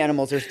baby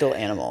animals are still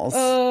animals.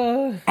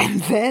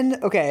 And then,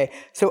 okay,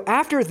 so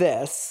after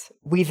this,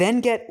 we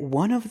then get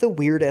one of the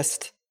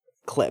weirdest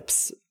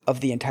clips of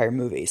the entire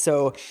movie.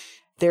 So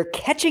they're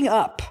catching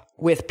up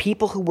with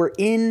people who were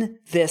in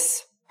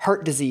this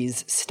heart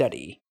disease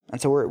study. And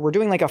so we're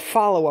doing like a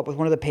follow-up with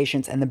one of the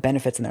patients and the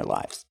benefits in their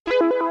lives.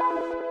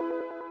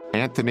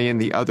 Anthony and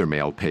the other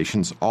male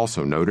patients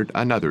also noted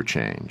another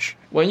change.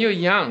 When you're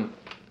young,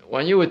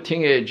 when you're a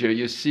teenager,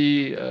 you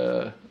see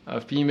a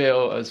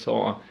female and so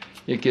on,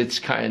 it gets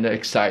kind of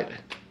excited.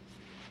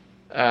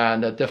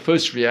 And the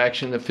first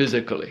reaction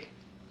physically,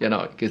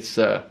 it gets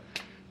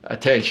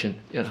attention,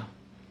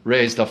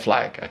 raise the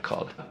flag, I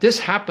call it. This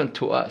happened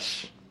to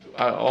us.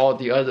 All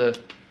the other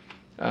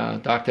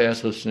Dr.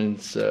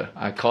 Esselstyn's,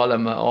 I call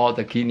them all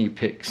the guinea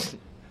pigs.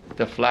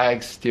 The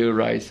flag still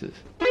rises.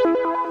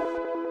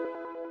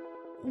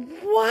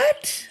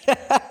 What?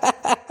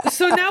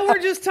 So now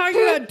we're just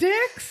talking about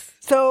dicks?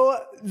 So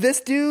this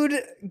dude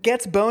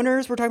gets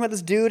boners. We're talking about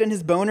this dude and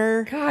his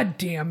boner. God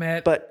damn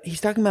it. But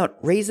he's talking about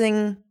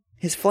raising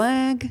his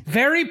flag.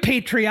 Very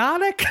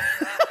patriotic.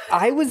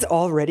 I was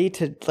all ready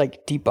to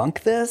like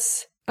debunk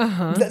this.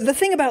 Uh-huh. The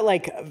thing about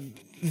like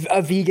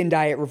a vegan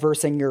diet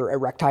reversing your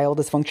erectile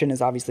dysfunction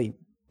is obviously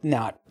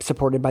not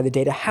supported by the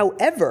data.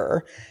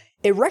 However,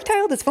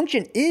 erectile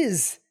dysfunction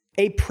is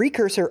a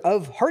precursor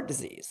of heart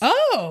disease.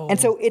 Oh. And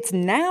so it's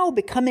now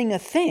becoming a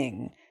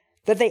thing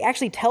that they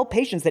actually tell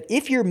patients that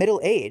if you're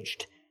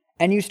middle-aged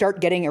and you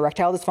start getting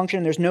erectile dysfunction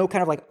and there's no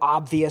kind of like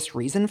obvious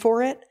reason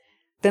for it,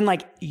 then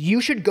like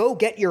you should go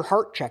get your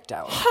heart checked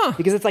out. Huh.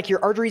 Because it's like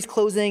your arteries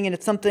closing and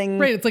it's something...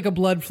 Right, it's like a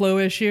blood flow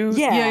issue.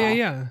 Yeah.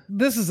 Yeah.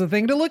 This is a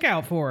thing to look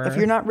out for. If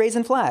you're not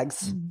raising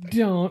flags.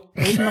 Don't.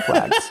 Raising the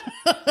flags.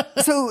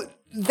 So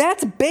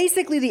that's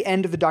basically the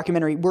end of the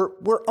documentary.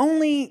 We're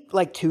only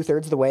like 2/3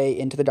 of the way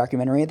into the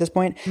documentary at this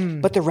point,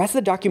 but the rest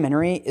of the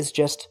documentary is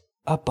just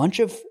a bunch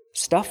of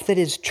stuff that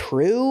is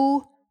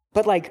true,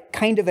 but like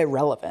kind of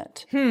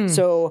irrelevant.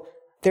 So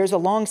there's a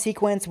long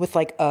sequence with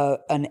like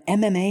an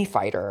MMA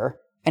fighter,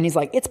 and he's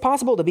like, it's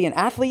possible to be an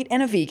athlete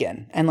and a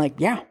vegan. And like,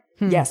 yeah,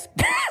 yes,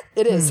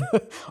 it is.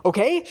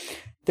 Okay.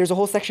 There's a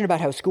whole section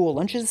about how school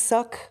lunches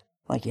suck.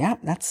 Like, yeah,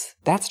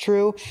 that's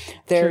true.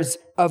 There's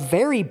a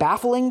very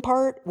baffling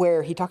part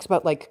where he talks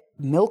about like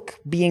milk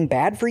being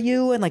bad for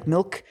you and like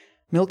milk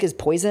is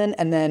poison.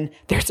 And then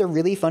there's a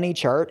really funny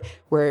chart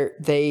where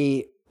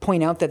they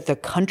point out that the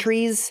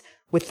countries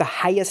with the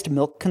highest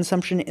milk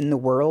consumption in the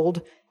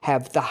world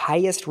have the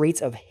highest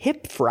rates of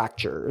hip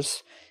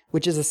fractures,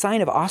 which is a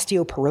sign of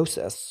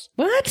osteoporosis.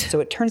 What? So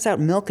it turns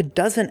out milk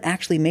doesn't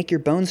actually make your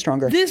bones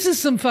stronger. This is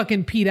some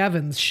fucking Pete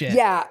Evans shit.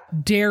 Yeah.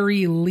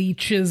 Dairy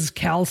leaches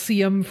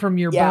calcium from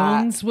your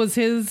bones was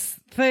his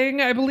thing,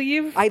 I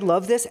believe. I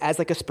love this as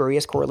like a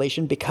spurious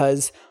correlation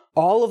because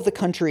all of the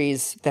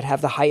countries that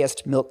have the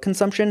highest milk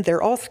consumption,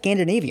 they're all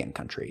Scandinavian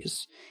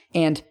countries.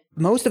 And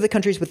most of the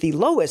countries with the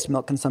lowest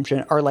milk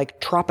consumption are like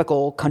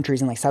tropical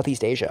countries in like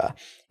Southeast Asia.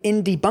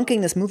 In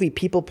debunking this movie,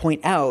 people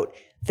point out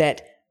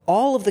that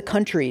all of the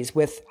countries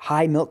with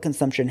high milk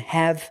consumption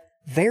have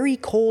very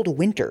cold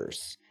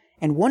winters.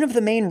 And one of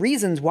the main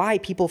reasons why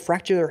people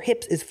fracture their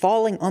hips is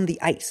falling on the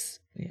ice.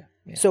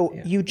 So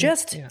you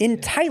just, in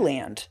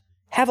Thailand,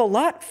 have a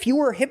lot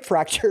fewer hip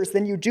fractures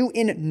than you do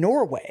in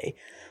Norway,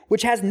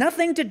 which has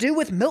nothing to do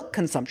with milk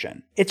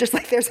consumption. It's just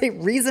like there's a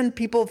reason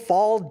people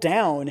fall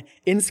down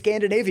in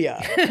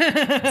Scandinavia.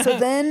 So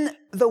then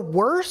the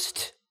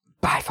worst,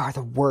 by far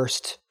the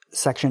worst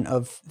section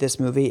of this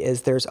movie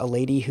is there's a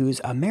lady who's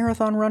a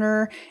marathon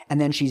runner and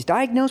then she's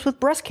diagnosed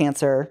with breast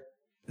cancer.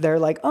 They're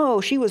like,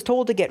 oh, she was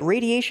told to get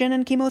radiation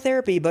and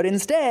chemotherapy, but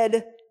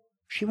instead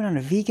she went on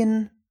a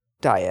vegan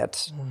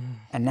diet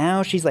and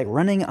now she's like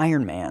running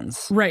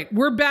Ironmans. Right.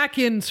 We're back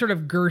in sort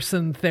of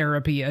Gerson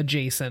therapy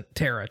adjacent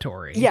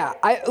territory. Yeah.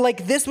 I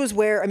like this was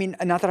where, I mean,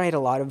 not that I had a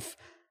lot of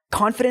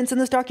confidence in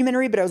this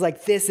documentary, but I was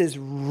like, this is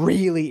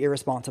really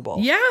irresponsible.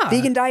 Yeah.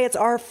 Vegan diets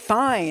are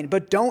fine,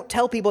 but don't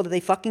tell people that they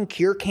fucking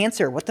cure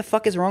cancer. What the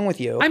fuck is wrong with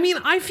you? I mean,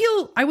 I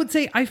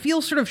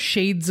feel sort of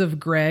shades of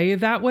gray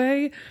that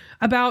way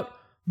about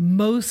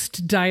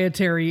most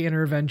dietary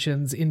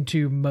interventions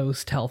into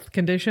most health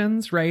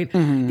conditions, right?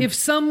 Mm-hmm. If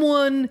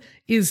someone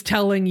is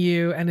telling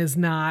you and is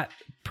not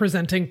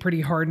presenting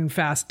pretty hard and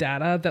fast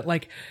data that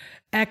like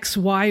X,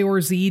 Y, or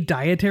Z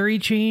dietary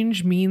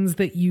change means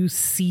that you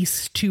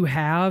cease to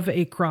have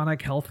a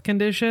chronic health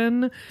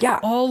condition. Yeah.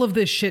 All of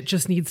this shit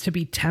just needs to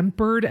be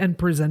tempered and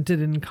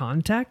presented in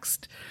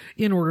context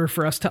in order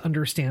for us to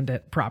understand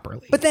it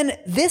properly. But then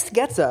this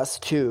gets us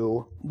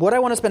to what I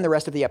want to spend the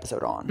rest of the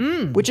episode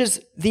on, which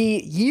is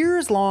the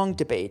years-long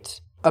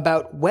debate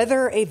about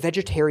whether a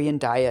vegetarian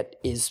diet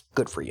is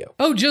good for you.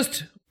 Oh,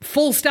 just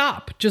full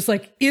stop. Just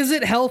like, is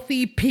it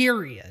healthy,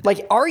 period?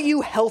 Like, are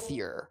you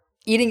healthier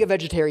eating a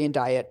vegetarian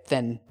diet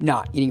than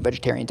not eating a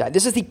vegetarian diet?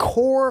 This is the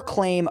core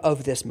claim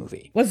of this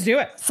movie. Let's do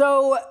it.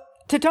 So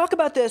to talk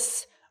about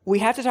this, we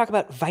have to talk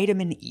about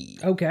vitamin E.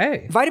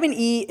 Okay. Vitamin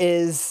E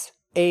is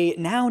a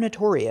now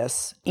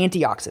notorious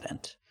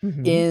antioxidant.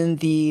 Mm-hmm. In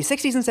the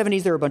 60s and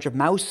 70s, there were a bunch of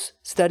mouse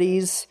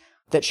studies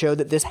that showed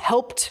that this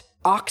helped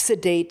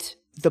oxidate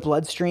the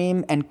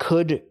bloodstream and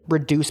could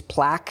reduce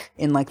plaque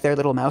in like their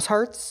little mouse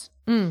hearts.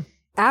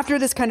 After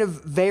this kind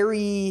of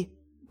very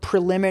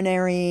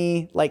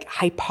preliminary, like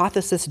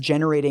hypothesis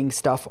generating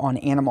stuff on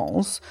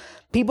animals,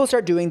 people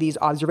start doing these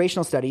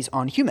observational studies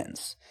on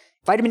humans.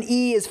 Vitamin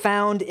E is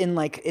found in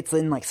it's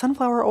in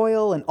sunflower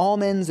oil and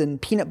almonds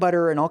and peanut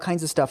butter and all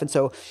kinds of stuff. And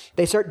so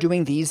they start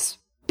doing these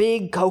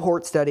big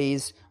cohort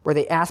studies where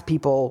they ask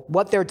people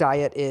what their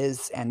diet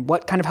is and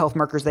what kind of health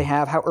markers they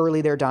have, how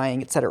early they're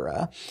dying,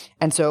 etc.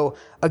 And so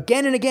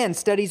again and again,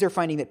 studies are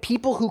finding that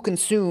people who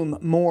consume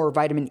more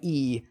vitamin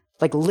E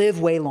live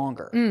way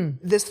longer.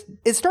 This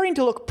is starting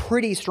to look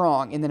pretty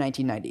strong in the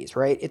 1990s,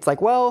 right? It's like,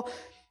 well,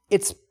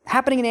 it's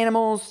happening in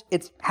animals,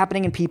 it's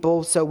happening in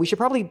people, so we should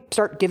probably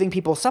start giving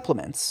people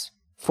supplements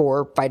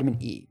for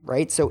vitamin E,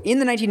 right? So in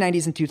the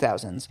 1990s and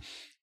 2000s,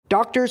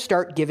 doctors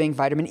start giving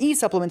vitamin E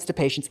supplements to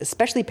patients,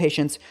 especially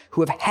patients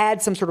who have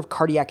had some sort of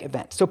cardiac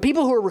event. So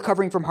people who are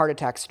recovering from heart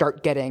attacks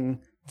start getting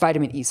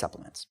vitamin E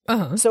supplements.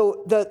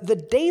 So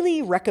the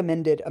daily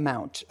recommended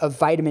amount of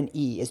vitamin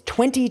E is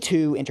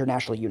 22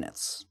 international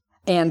units.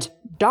 And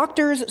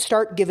doctors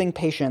start giving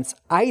patients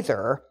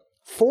either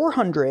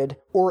 400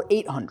 or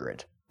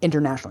 800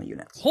 international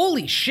units.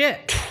 Holy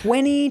shit.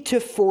 20 to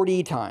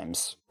 40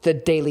 times the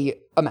daily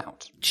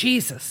amount.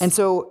 Jesus. And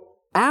so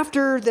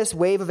after this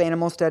wave of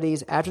animal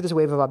studies, after this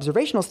wave of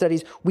observational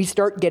studies, we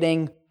start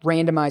getting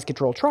randomized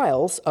controlled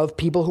trials of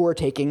people who are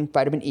taking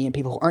vitamin E and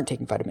people who aren't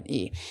taking vitamin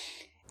E.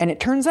 And it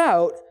turns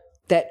out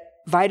that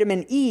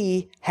vitamin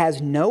E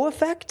has no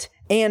effect.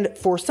 And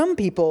for some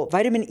people,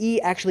 vitamin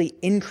E actually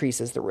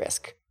increases the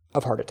risk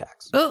of heart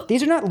attacks.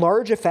 These are not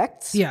large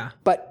effects,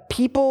 but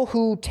people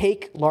who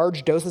take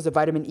large doses of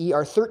vitamin E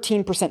are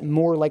 13%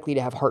 more likely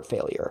to have heart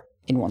failure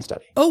in one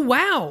study. Oh,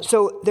 wow.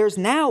 So there's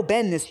now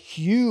been this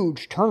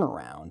huge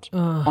turnaround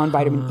on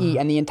vitamin E,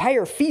 and the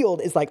entire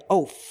field is like,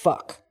 oh,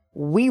 fuck.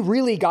 We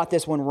really got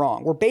this one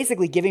wrong. We're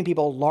basically giving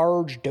people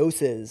large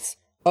doses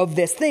of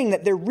this thing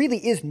that there really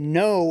is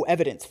no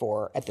evidence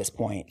for at this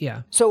point.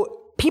 Yeah. So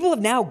people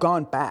have now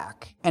gone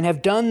back and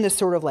have done this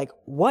sort of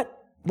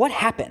what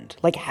happened?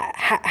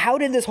 How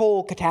did this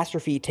whole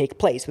catastrophe take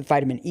place with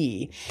vitamin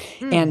E?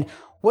 And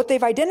what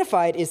they've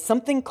identified is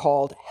something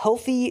called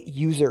healthy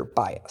user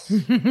bias.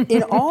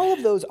 In all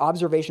of those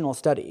observational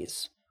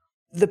studies,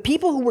 the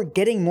people who were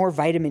getting more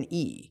vitamin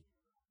E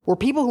were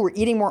people who were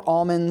eating more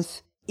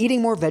almonds,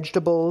 eating more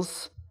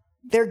vegetables.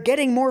 They're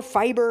getting more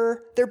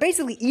fiber. They're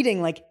basically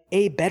eating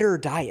a better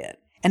diet.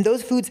 And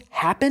those foods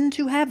happen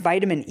to have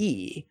vitamin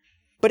E.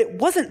 But it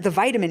wasn't the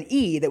vitamin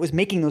E that was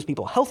making those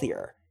people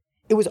healthier.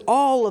 It was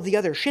all of the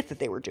other shit that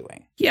they were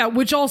doing. Yeah,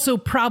 which also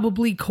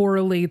probably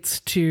correlates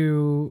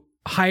to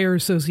higher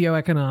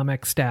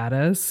socioeconomic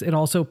status. It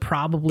also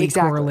probably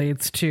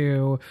correlates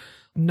to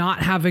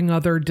not having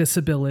other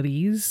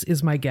disabilities,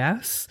 is my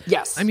guess.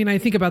 Yes. I mean, I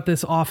think about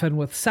this often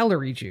with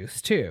celery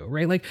juice too,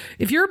 right? Like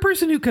if you're a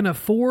person who can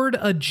afford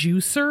a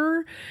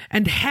juicer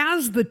and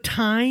has the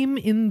time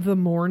in the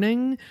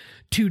morning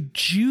to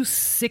juice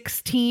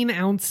 16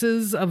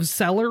 ounces of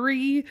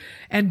celery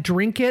and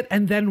drink it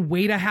and then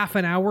wait a half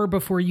an hour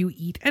before you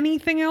eat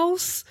anything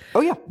else.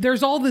 Oh, yeah.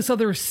 There's all this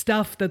other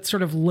stuff that's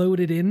sort of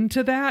loaded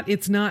into that.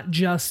 It's not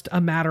just a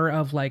matter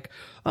of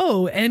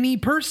any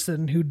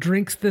person who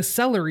drinks this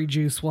celery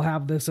juice will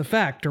have this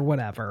effect or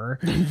whatever.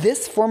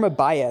 This form of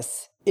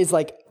bias is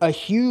a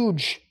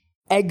huge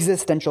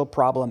existential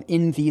problem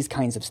in these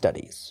kinds of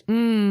studies.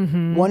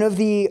 One of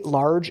the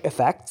large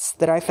effects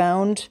that I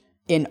found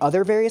in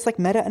other various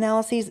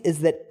meta-analyses is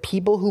that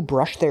people who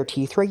brush their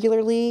teeth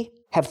regularly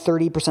have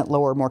 30%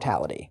 lower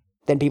mortality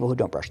than people who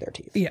don't brush their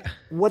teeth. Yeah.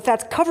 What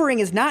that's covering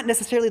is not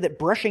necessarily that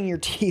brushing your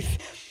teeth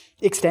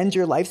extends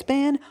your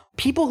lifespan.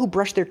 People who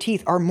brush their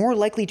teeth are more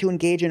likely to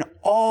engage in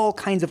all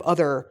kinds of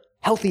other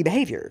healthy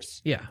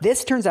behaviors. Yeah.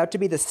 This turns out to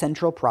be the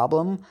central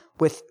problem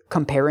with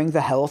comparing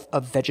the health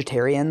of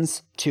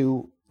vegetarians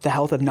to the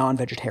health of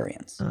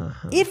non-vegetarians.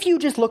 If you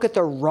just look at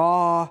the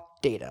raw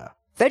data,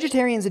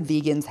 vegetarians and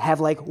vegans have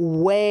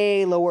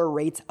way lower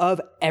rates of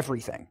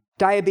everything.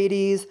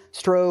 Diabetes,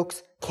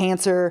 strokes,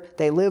 cancer,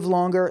 they live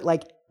longer.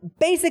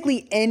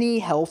 Basically any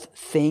health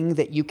thing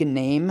that you can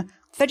name,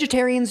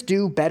 vegetarians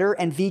do better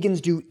and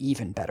vegans do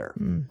even better.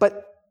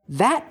 But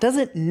that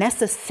doesn't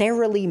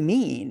necessarily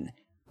mean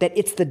that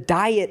it's the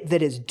diet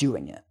that is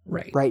doing it.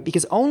 Right?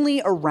 Because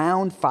only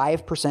around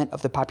 5%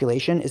 of the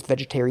population is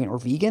vegetarian or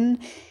vegan,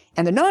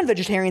 and the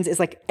non-vegetarians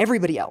is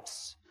everybody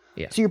else.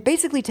 Yeah. So you're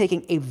basically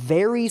taking a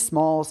very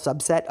small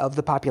subset of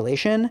the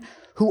population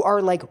who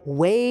are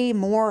way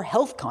more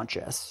health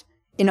conscious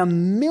in a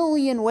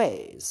million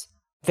ways.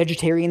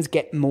 Vegetarians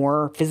get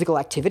more physical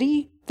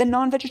activity than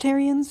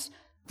non-vegetarians.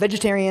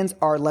 Vegetarians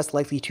are less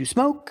likely to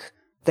smoke.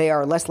 They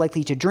are less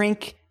likely to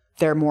drink.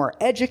 They're more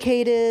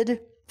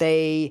educated.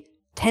 They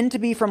tend to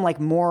be from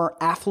more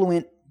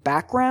affluent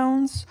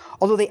backgrounds,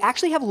 although they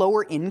actually have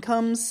lower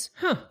incomes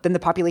than the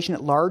population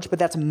at large, but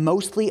that's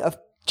mostly of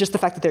just the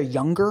fact that they're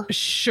younger.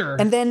 Sure.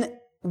 And then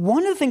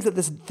one of the things that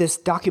this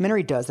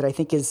documentary does that I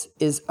think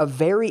is a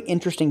very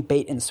interesting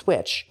bait and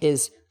switch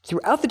is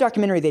throughout the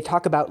documentary, they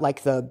talk about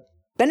like the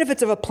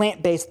benefits of a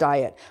plant-based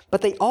diet,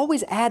 but they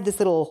always add this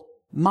little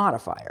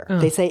modifier.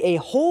 They say a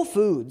whole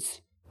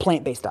foods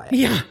plant-based diet.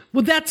 Yeah,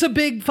 well, that's a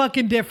big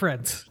fucking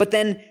difference. But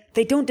then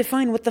they don't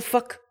define what the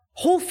fuck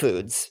whole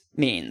foods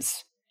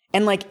means.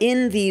 And like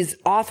in these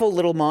awful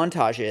little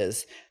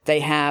montages, they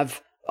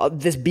have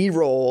this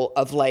B-roll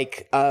of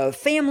like a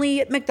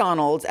family at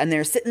McDonald's, and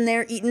they're sitting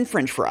there eating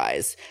French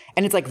fries.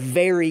 And it's like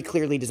very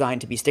clearly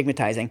designed to be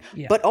stigmatizing.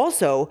 Yeah. But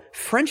also,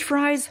 French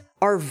fries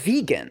are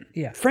vegan.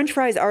 Yeah. French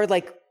fries are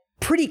like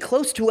pretty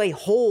close to a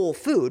whole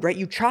food, right?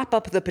 You chop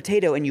up the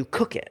potato and you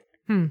cook it.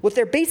 What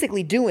they're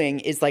basically doing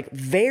is like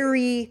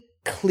very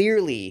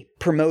clearly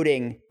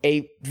promoting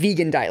a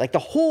vegan diet. Like the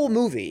whole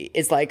movie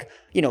is like,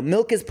 you know,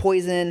 milk is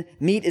poison,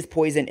 meat is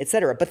poison,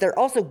 etc. But they're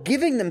also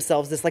giving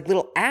themselves this like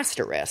little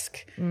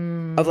asterisk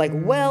of like,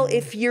 well,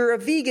 if you're a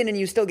vegan and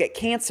you still get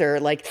cancer,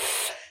 like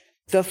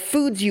the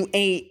foods you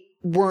ate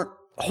weren't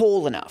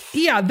whole enough.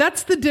 Yeah,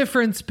 that's the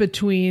difference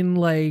between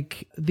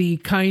like the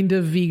kind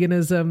of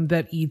veganism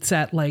that eats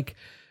at like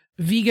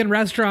vegan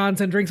restaurants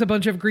and drinks a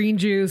bunch of green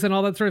juice and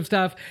all that sort of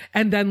stuff,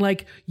 and then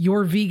like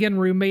your vegan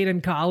roommate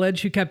in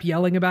college who kept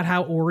yelling about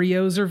how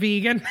Oreos are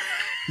vegan.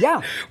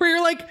 Yeah. Where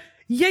you're like,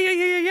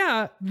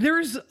 yeah.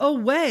 There's a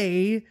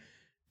way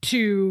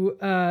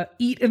to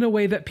eat in a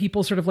way that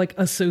people sort of like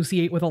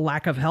associate with a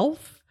lack of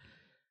health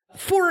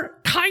for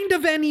kind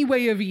of any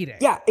way of eating.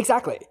 Yeah,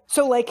 exactly.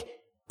 So like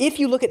if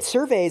you look at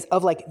surveys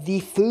of like the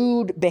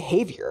food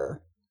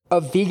behavior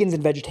of vegans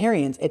and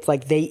vegetarians, it's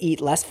like they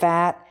eat less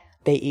fat,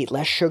 they eat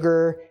less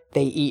sugar,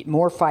 they eat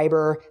more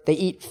fiber, they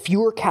eat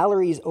fewer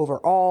calories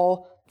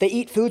overall, they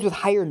eat foods with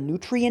higher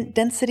nutrient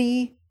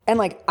density. And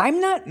like, I'm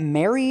not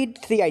married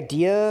to the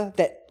idea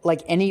that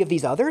like any of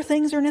these other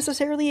things are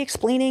necessarily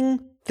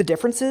explaining the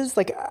differences.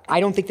 Like, I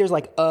don't think there's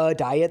like a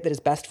diet that is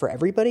best for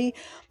everybody,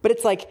 but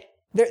it's like,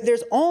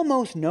 there's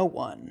almost no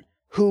one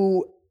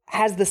who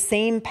has the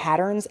same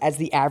patterns as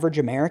the average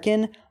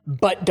American,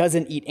 but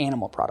doesn't eat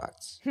animal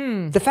products.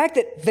 The fact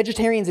that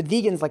vegetarians and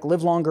vegans like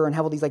live longer and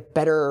have all these like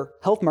better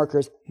health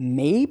markers,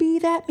 maybe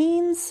that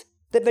means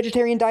that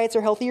vegetarian diets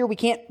are healthier. We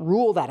can't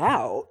rule that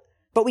out,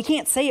 but we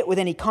can't say it with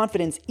any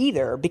confidence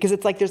either, because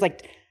it's like there's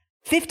like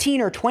 15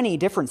 or 20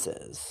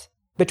 differences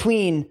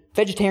between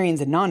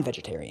vegetarians and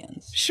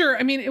non-vegetarians. Sure.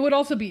 I mean, it would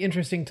also be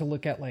interesting to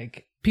look at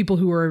like people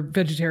who are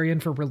vegetarian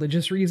for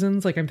religious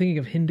reasons. Like I'm thinking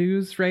of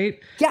Hindus, right?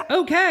 Yeah.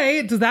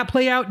 Okay. Does that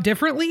play out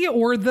differently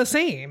or the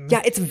same?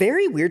 Yeah. It's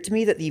very weird to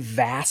me that the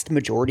vast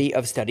majority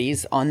of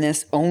studies on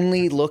this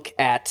only look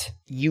at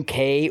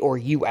UK or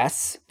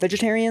US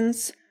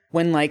vegetarians,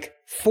 when like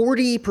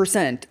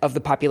 40% of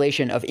the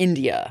population of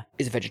India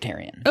is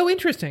vegetarian. Oh,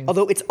 interesting.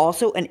 Although it's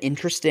also an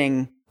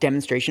interesting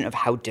demonstration of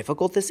how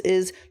difficult this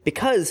is,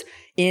 because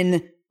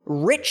in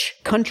rich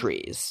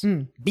countries,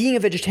 being a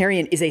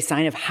vegetarian is a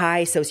sign of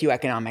high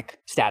socioeconomic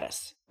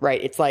status,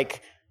 right? It's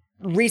like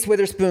Reese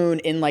Witherspoon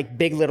in like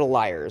Big Little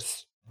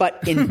Liars.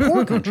 But in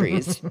poor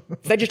countries,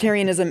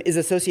 vegetarianism is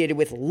associated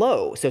with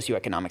low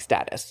socioeconomic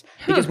status,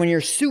 because when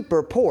you're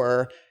super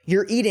poor,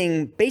 you're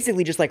eating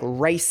basically just like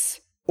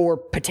rice or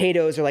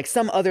potatoes or like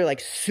some other like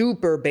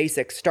super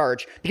basic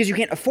starch, because you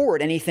can't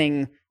afford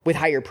anything with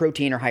higher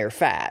protein or higher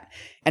fat.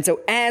 And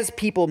so as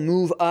people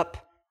move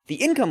up the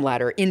income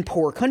ladder in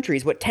poor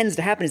countries, what tends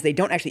to happen is they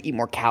don't actually eat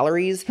more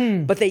calories,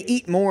 but they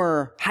eat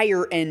more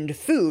higher end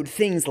food,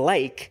 things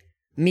like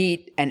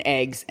meat and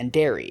eggs and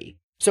dairy.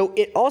 So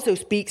it also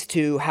speaks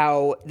to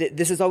how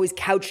this is always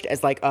couched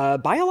as like a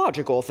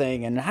biological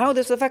thing and how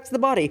this affects the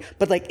body,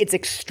 but like it's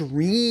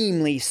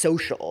extremely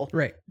social.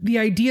 Right. The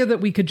idea that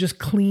we could just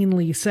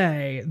cleanly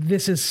say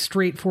this is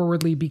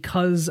straightforwardly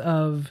because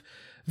of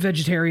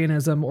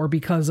vegetarianism or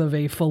because of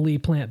a fully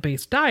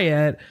plant-based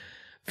diet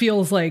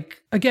feels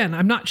like, again,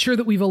 I'm not sure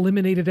that we've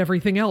eliminated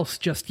everything else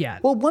just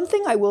yet. Well, one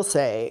thing I will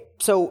say,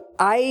 so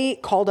I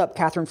called up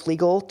Catherine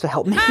Flegel to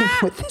help me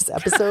with this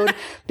episode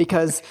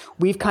because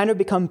we've kind of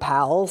become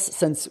pals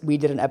since we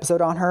did an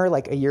episode on her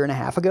like a year and a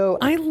half ago.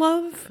 I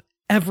love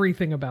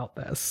everything about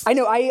this. I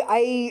know.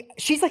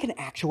 She's like an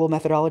actual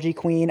methodology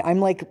queen. I'm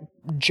like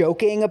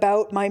joking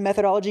about my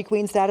methodology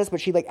queen status, but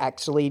she like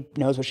actually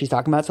knows what she's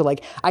talking about. So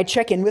like I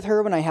check in with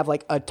her when I have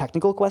like a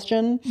technical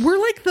question. We're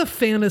like the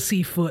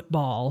fantasy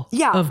football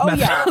of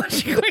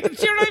methodology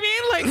queens. You know what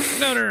I mean? Like,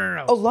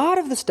 no. A lot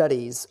of the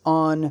studies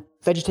on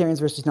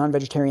vegetarians versus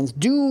non-vegetarians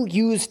do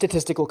use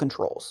statistical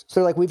controls.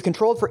 So like we've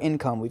controlled for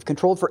income, we've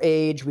controlled for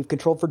age, we've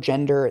controlled for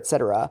gender,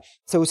 etc.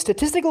 So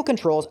statistical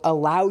controls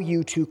allow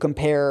you to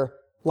compare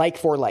like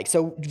for like.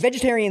 So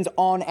vegetarians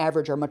on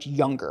average are much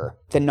younger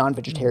than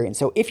non-vegetarians.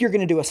 So if you're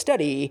going to do a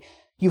study,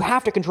 you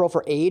have to control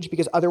for age,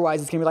 because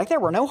otherwise it's going to be like,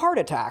 there were no heart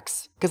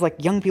attacks, because like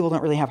young people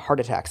don't really have heart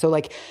attacks. So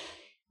like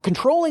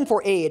controlling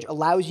for age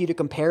allows you to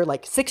compare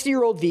like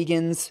 60-year-old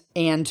vegans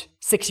and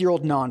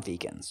 6-year-old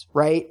non-vegans,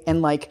 right?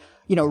 And like,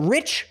 you know,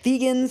 rich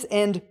vegans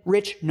and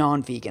rich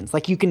non-vegans.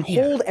 Like you can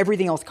hold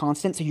everything else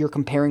constant, so you're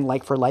comparing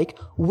like for like,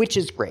 which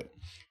is great.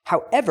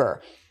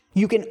 However,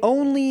 you can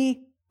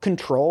only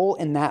control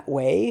in that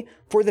way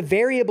for the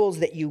variables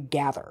that you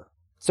gather.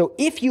 So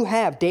if you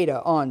have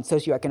data on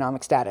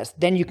socioeconomic status,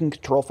 then you can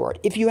control for it.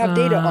 If you have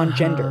data on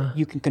gender,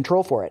 you can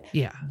control for it.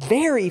 Yeah.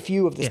 Very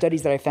few of the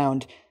studies that I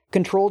found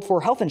controlled for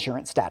health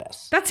insurance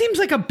status. That seems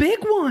like a big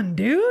one,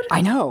 dude.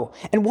 I know.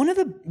 And one of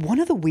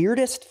the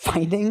weirdest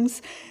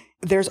findings,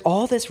 there's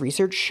all this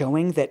research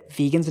showing that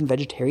vegans and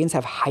vegetarians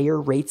have higher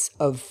rates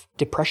of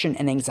depression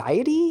and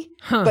anxiety.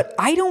 But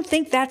I don't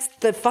think that's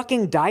the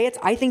fucking diets.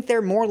 I think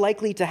they're more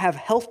likely to have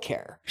health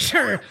care.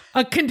 Sure.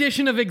 A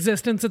condition of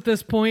existence at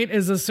this point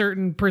is a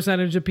certain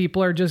percentage of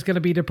people are just going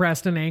to be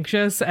depressed and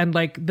anxious. And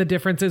like the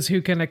difference is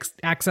who can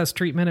access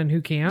treatment and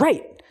who can't.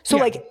 Right. So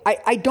like,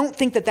 I don't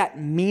think that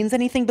means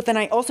anything, but then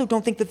I also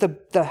don't think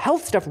that the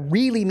health stuff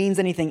really means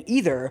anything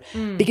either,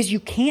 because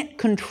you can't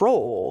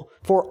control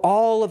for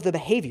all of the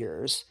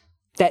behaviors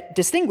that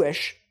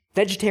distinguish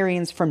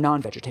vegetarians from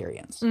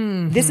non-vegetarians.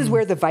 This is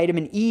where the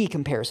vitamin E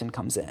comparison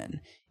comes in.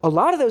 A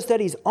lot of those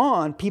studies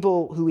on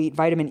people who eat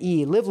vitamin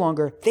E live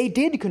longer, they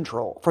did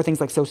control for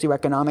things like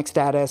socioeconomic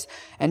status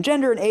and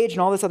gender and age and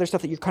all this other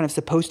stuff that you're kind of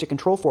supposed to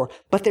control for.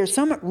 But there's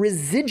some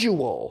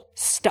residual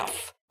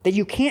stuff that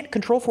you can't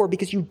control for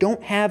because you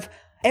don't have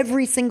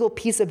every single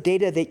piece of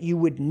data that you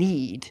would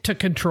need to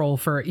control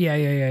for.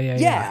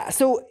 Yeah.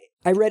 So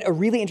I read a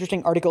really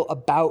interesting article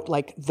about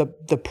like the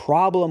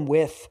problem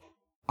with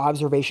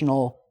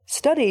observational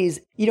studies.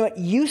 You know, it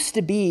used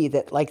to be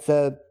that like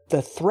the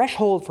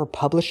threshold for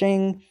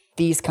publishing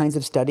these kinds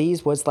of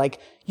studies was like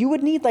you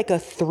would need like a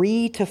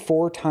 3 to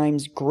 4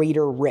 times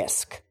greater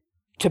risk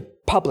to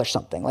publish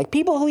something. Like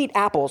people who eat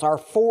apples are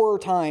 4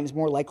 times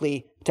more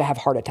likely to have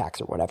heart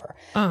attacks or whatever.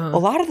 A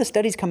lot of the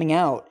studies coming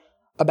out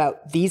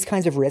about these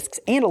kinds of risks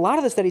and a lot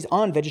of the studies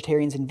on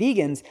vegetarians and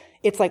vegans,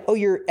 it's like, oh,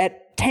 you're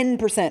at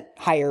 10%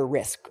 higher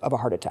risk of a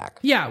heart attack.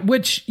 Yeah,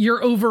 which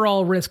your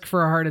overall risk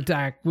for a heart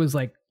attack was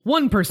like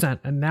 1%,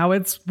 and now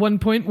it's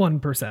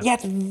 1.1%. Yeah,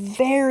 it's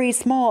very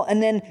small.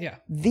 And then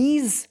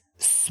these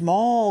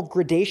small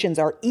gradations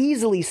are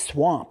easily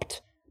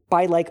swamped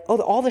by like, oh,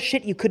 all the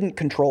shit you couldn't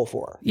control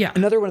for. Yeah.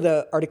 Another one of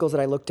the articles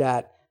that I looked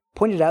at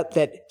pointed out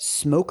that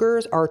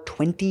smokers are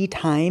 20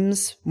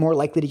 times more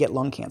likely to get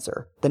lung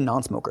cancer than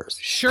non-smokers.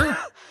 Sure.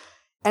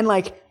 And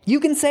like, you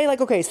can say like,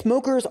 okay,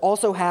 smokers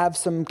also have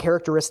some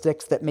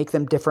characteristics that make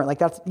them different. Like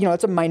that's, you know,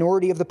 it's a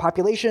minority of the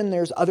population.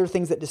 There's other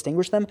things that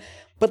distinguish them.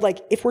 But like,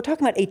 if we're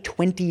talking about a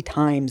 20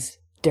 times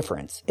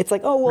difference, it's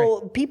like, oh,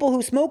 well, people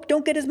who smoke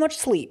don't get as much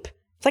sleep.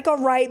 It's like,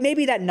 all right,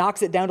 maybe that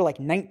knocks it down to like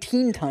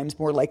 19 times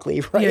more likely,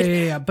 right?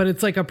 Yeah. But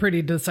it's like a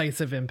pretty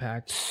decisive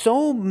impact.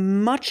 So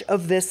much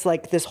of this,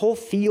 like this whole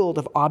field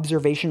of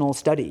observational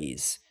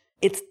studies,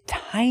 it's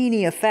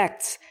tiny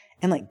effects.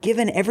 And like,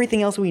 given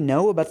everything else we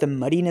know about the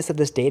muddiness of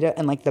this data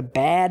and like the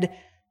bad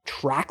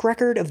track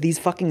record of these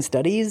fucking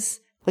studies,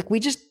 like we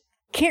just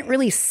can't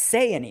really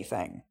say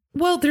anything.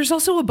 Well, there's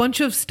also a bunch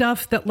of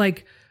stuff that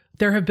like,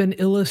 there have been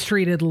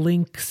illustrated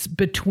links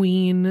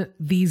between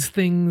these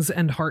things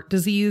and heart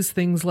disease,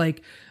 things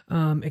like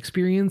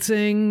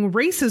experiencing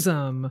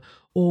racism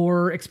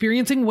or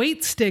experiencing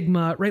weight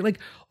stigma, right? Like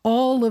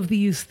all of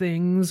these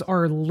things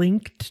are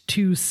linked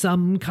to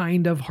some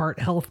kind of heart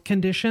health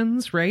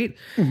conditions, right?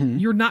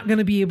 You're not going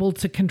to be able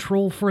to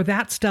control for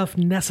that stuff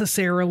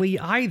necessarily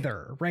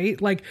either,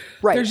 right? Like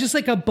there's just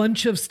like a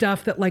bunch of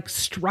stuff that like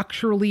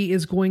structurally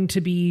is going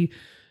to be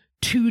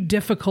too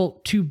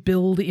difficult to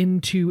build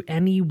into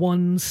any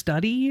one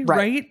study,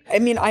 right? I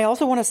mean, I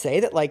also want to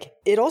say that like,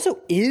 it also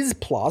is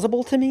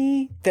plausible to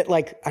me that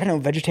like, I don't know,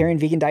 vegetarian,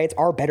 vegan diets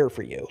are better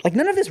for you. Like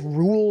none of this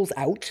rules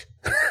out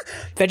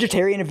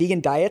vegetarian and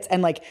vegan diets.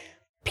 And like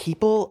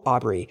people,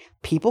 Aubrey,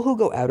 people who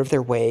go out of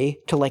their way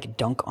to like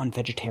dunk on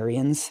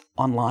vegetarians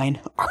online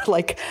are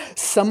like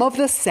some of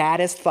the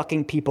saddest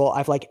fucking people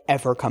I've like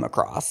ever come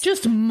across.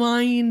 Just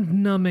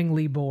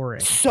mind-numbingly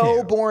boring.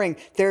 So boring.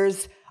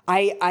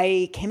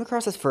 I came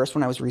across this first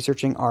when I was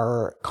researching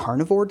our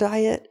carnivore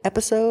diet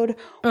episode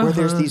where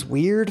there's these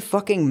weird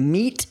fucking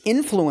meat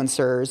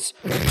influencers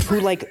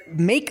who like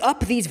make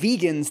up these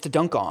vegans to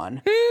dunk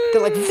on.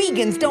 They're like,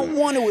 vegans don't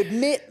want to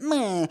admit,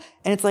 meh.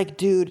 And it's like,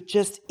 dude,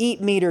 just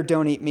eat meat or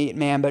don't eat meat,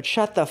 man. But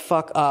shut the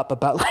fuck up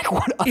about like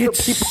what other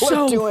people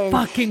are doing. It's so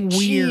fucking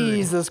weird.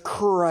 Jesus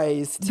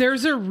Christ.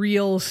 There's a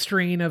real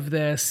strain of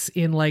this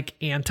in like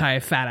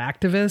anti-fat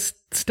activist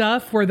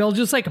stuff where they'll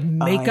just like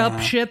make up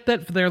shit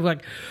that they're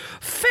like,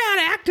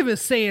 fat activists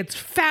say it's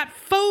fat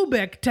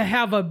phobic to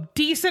have a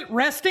decent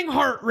resting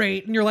heart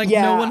rate. And you're like,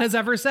 no one has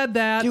ever said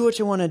that. Do what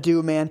you want to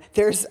do, man.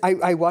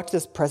 I watched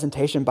this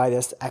presentation by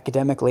this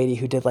academic lady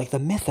who did like the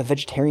myth of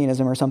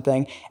vegetarianism or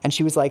something. And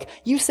she was like,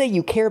 you say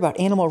you care about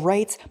animal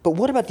rights, but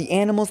what about the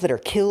animals that are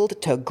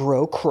killed to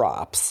grow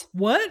crops?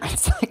 What?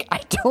 It's like, I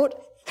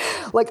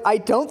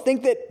don't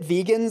think that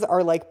vegans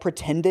are like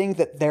pretending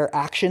that their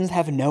actions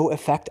have no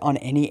effect on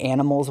any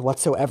animals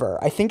whatsoever.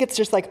 I think it's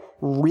just like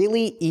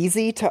really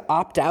easy to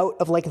opt out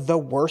of like the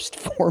worst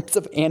forms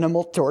of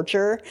animal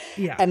torture.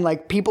 Yeah. And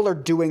like people are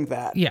doing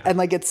that. Yeah. And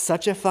like it's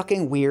such a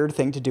fucking weird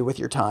thing to do with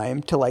your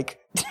time to like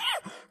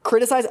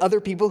criticize other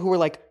people who are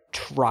like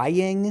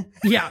trying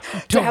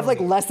to have like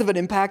less of an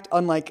impact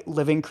on like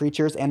living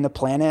creatures and the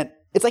planet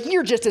It's like,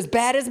 you're just as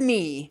bad as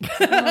me.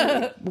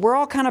 We're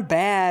all kind of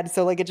bad,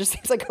 so like it just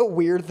seems like a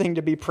weird thing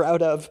to be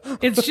proud of.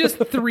 It's just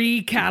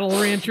 3 cattle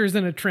ranchers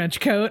in a trench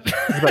coat.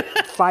 There's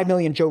about 5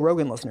 million Joe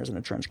Rogan listeners in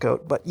a trench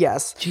coat, but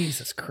yes.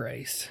 Jesus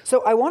Christ.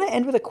 So I want to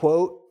end with a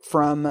quote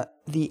from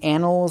the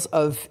Annals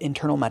of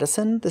Internal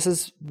Medicine. This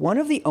is one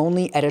of the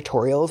only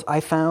editorials I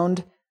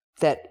found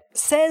that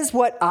says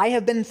what I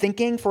have been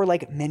thinking for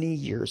like many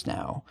years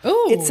now.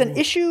 Ooh. It's an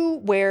issue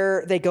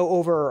where they go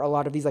over a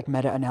lot of these like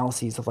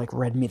meta-analyses of like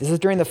red meat. This is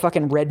during the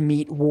fucking red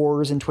meat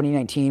wars in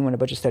 2019 when a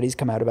bunch of studies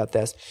come out about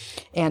this.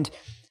 And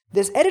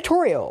this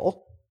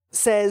editorial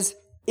says,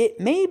 it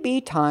may be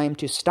time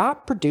to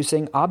stop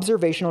producing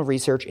observational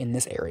research in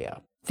this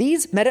area.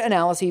 These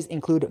meta-analyses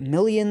include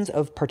millions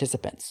of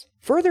participants.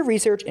 Further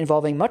research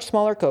involving much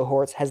smaller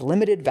cohorts has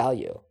limited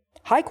value.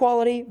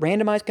 High-quality,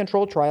 randomized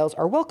controlled trials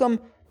are welcome,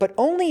 but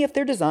only if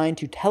they're designed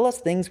to tell us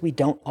things we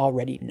don't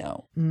already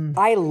know.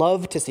 I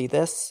love to see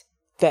this,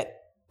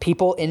 that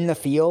people in the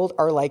field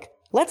are like,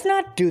 let's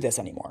not do this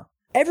anymore.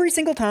 Every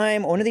single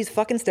time one of these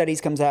fucking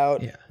studies comes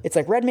out, it's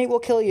like red meat will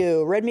kill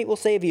you, red meat will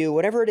save you,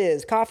 whatever it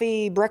is,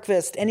 coffee,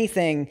 breakfast,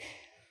 anything.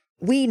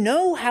 We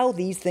know how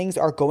these things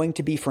are going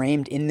to be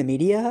framed in the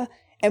media,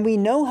 and we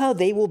know how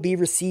they will be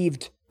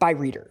received by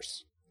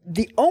readers.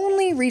 The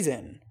only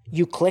reason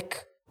you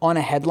click on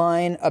a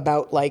headline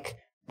about like,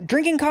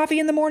 drinking coffee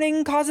in the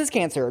morning causes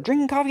cancer,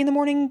 drinking coffee in the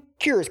morning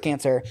cures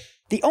cancer,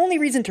 the only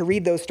reason to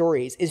read those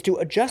stories is to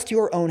adjust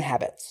your own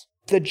habits.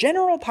 The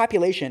general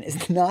population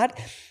is not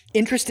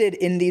interested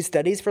in these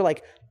studies for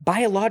like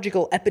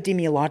biological,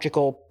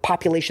 epidemiological,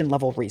 population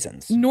level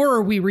reasons. Nor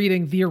are we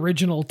reading the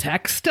original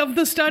text of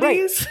the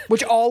studies. Right.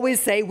 Which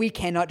always say we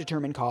cannot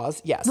determine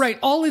cause. Yes. Right.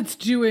 All it's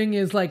doing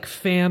is like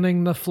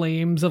fanning the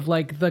flames of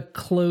like the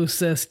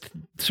closest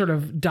sort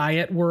of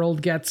diet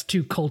world gets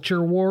to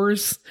culture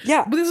wars.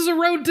 Yeah. But this is a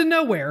road to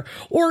nowhere.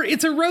 Or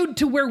it's a road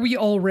to where we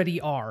already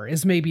are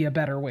is maybe a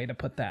better way to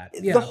put that.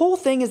 Yeah. The whole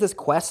thing is this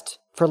quest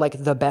for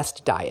like the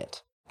best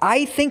diet.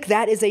 I think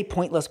that is a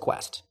pointless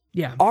quest.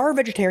 Yeah. Are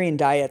vegetarian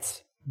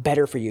diets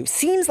better for you?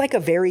 Seems like a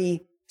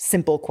very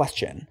simple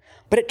question,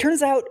 but it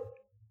turns out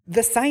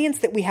the science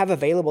that we have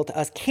available to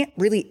us can't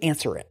really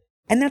answer it.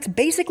 And that's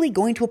basically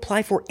going to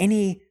apply for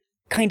any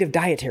kind of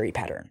dietary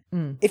pattern.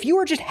 If you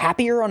are just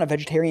happier on a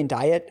vegetarian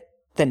diet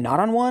than not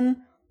on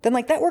one, then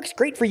like that works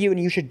great for you and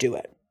you should do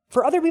it.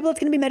 For other people, it's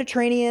going to be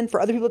Mediterranean.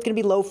 For other people, it's going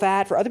to be low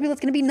fat. For other people,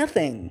 it's going to be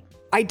nothing.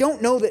 I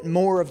don't know that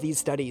more of these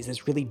studies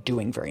is really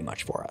doing very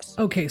much for us.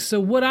 Okay, so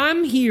what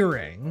I'm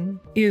hearing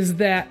is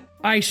that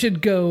I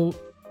should go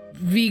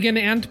vegan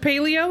and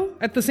paleo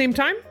at the same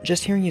time?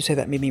 Just hearing you say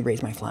that made me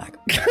raise my flag.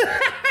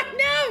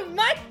 No,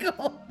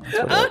 Michael!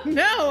 Oh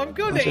no, I'm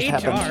going to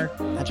HR.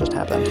 That just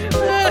happened.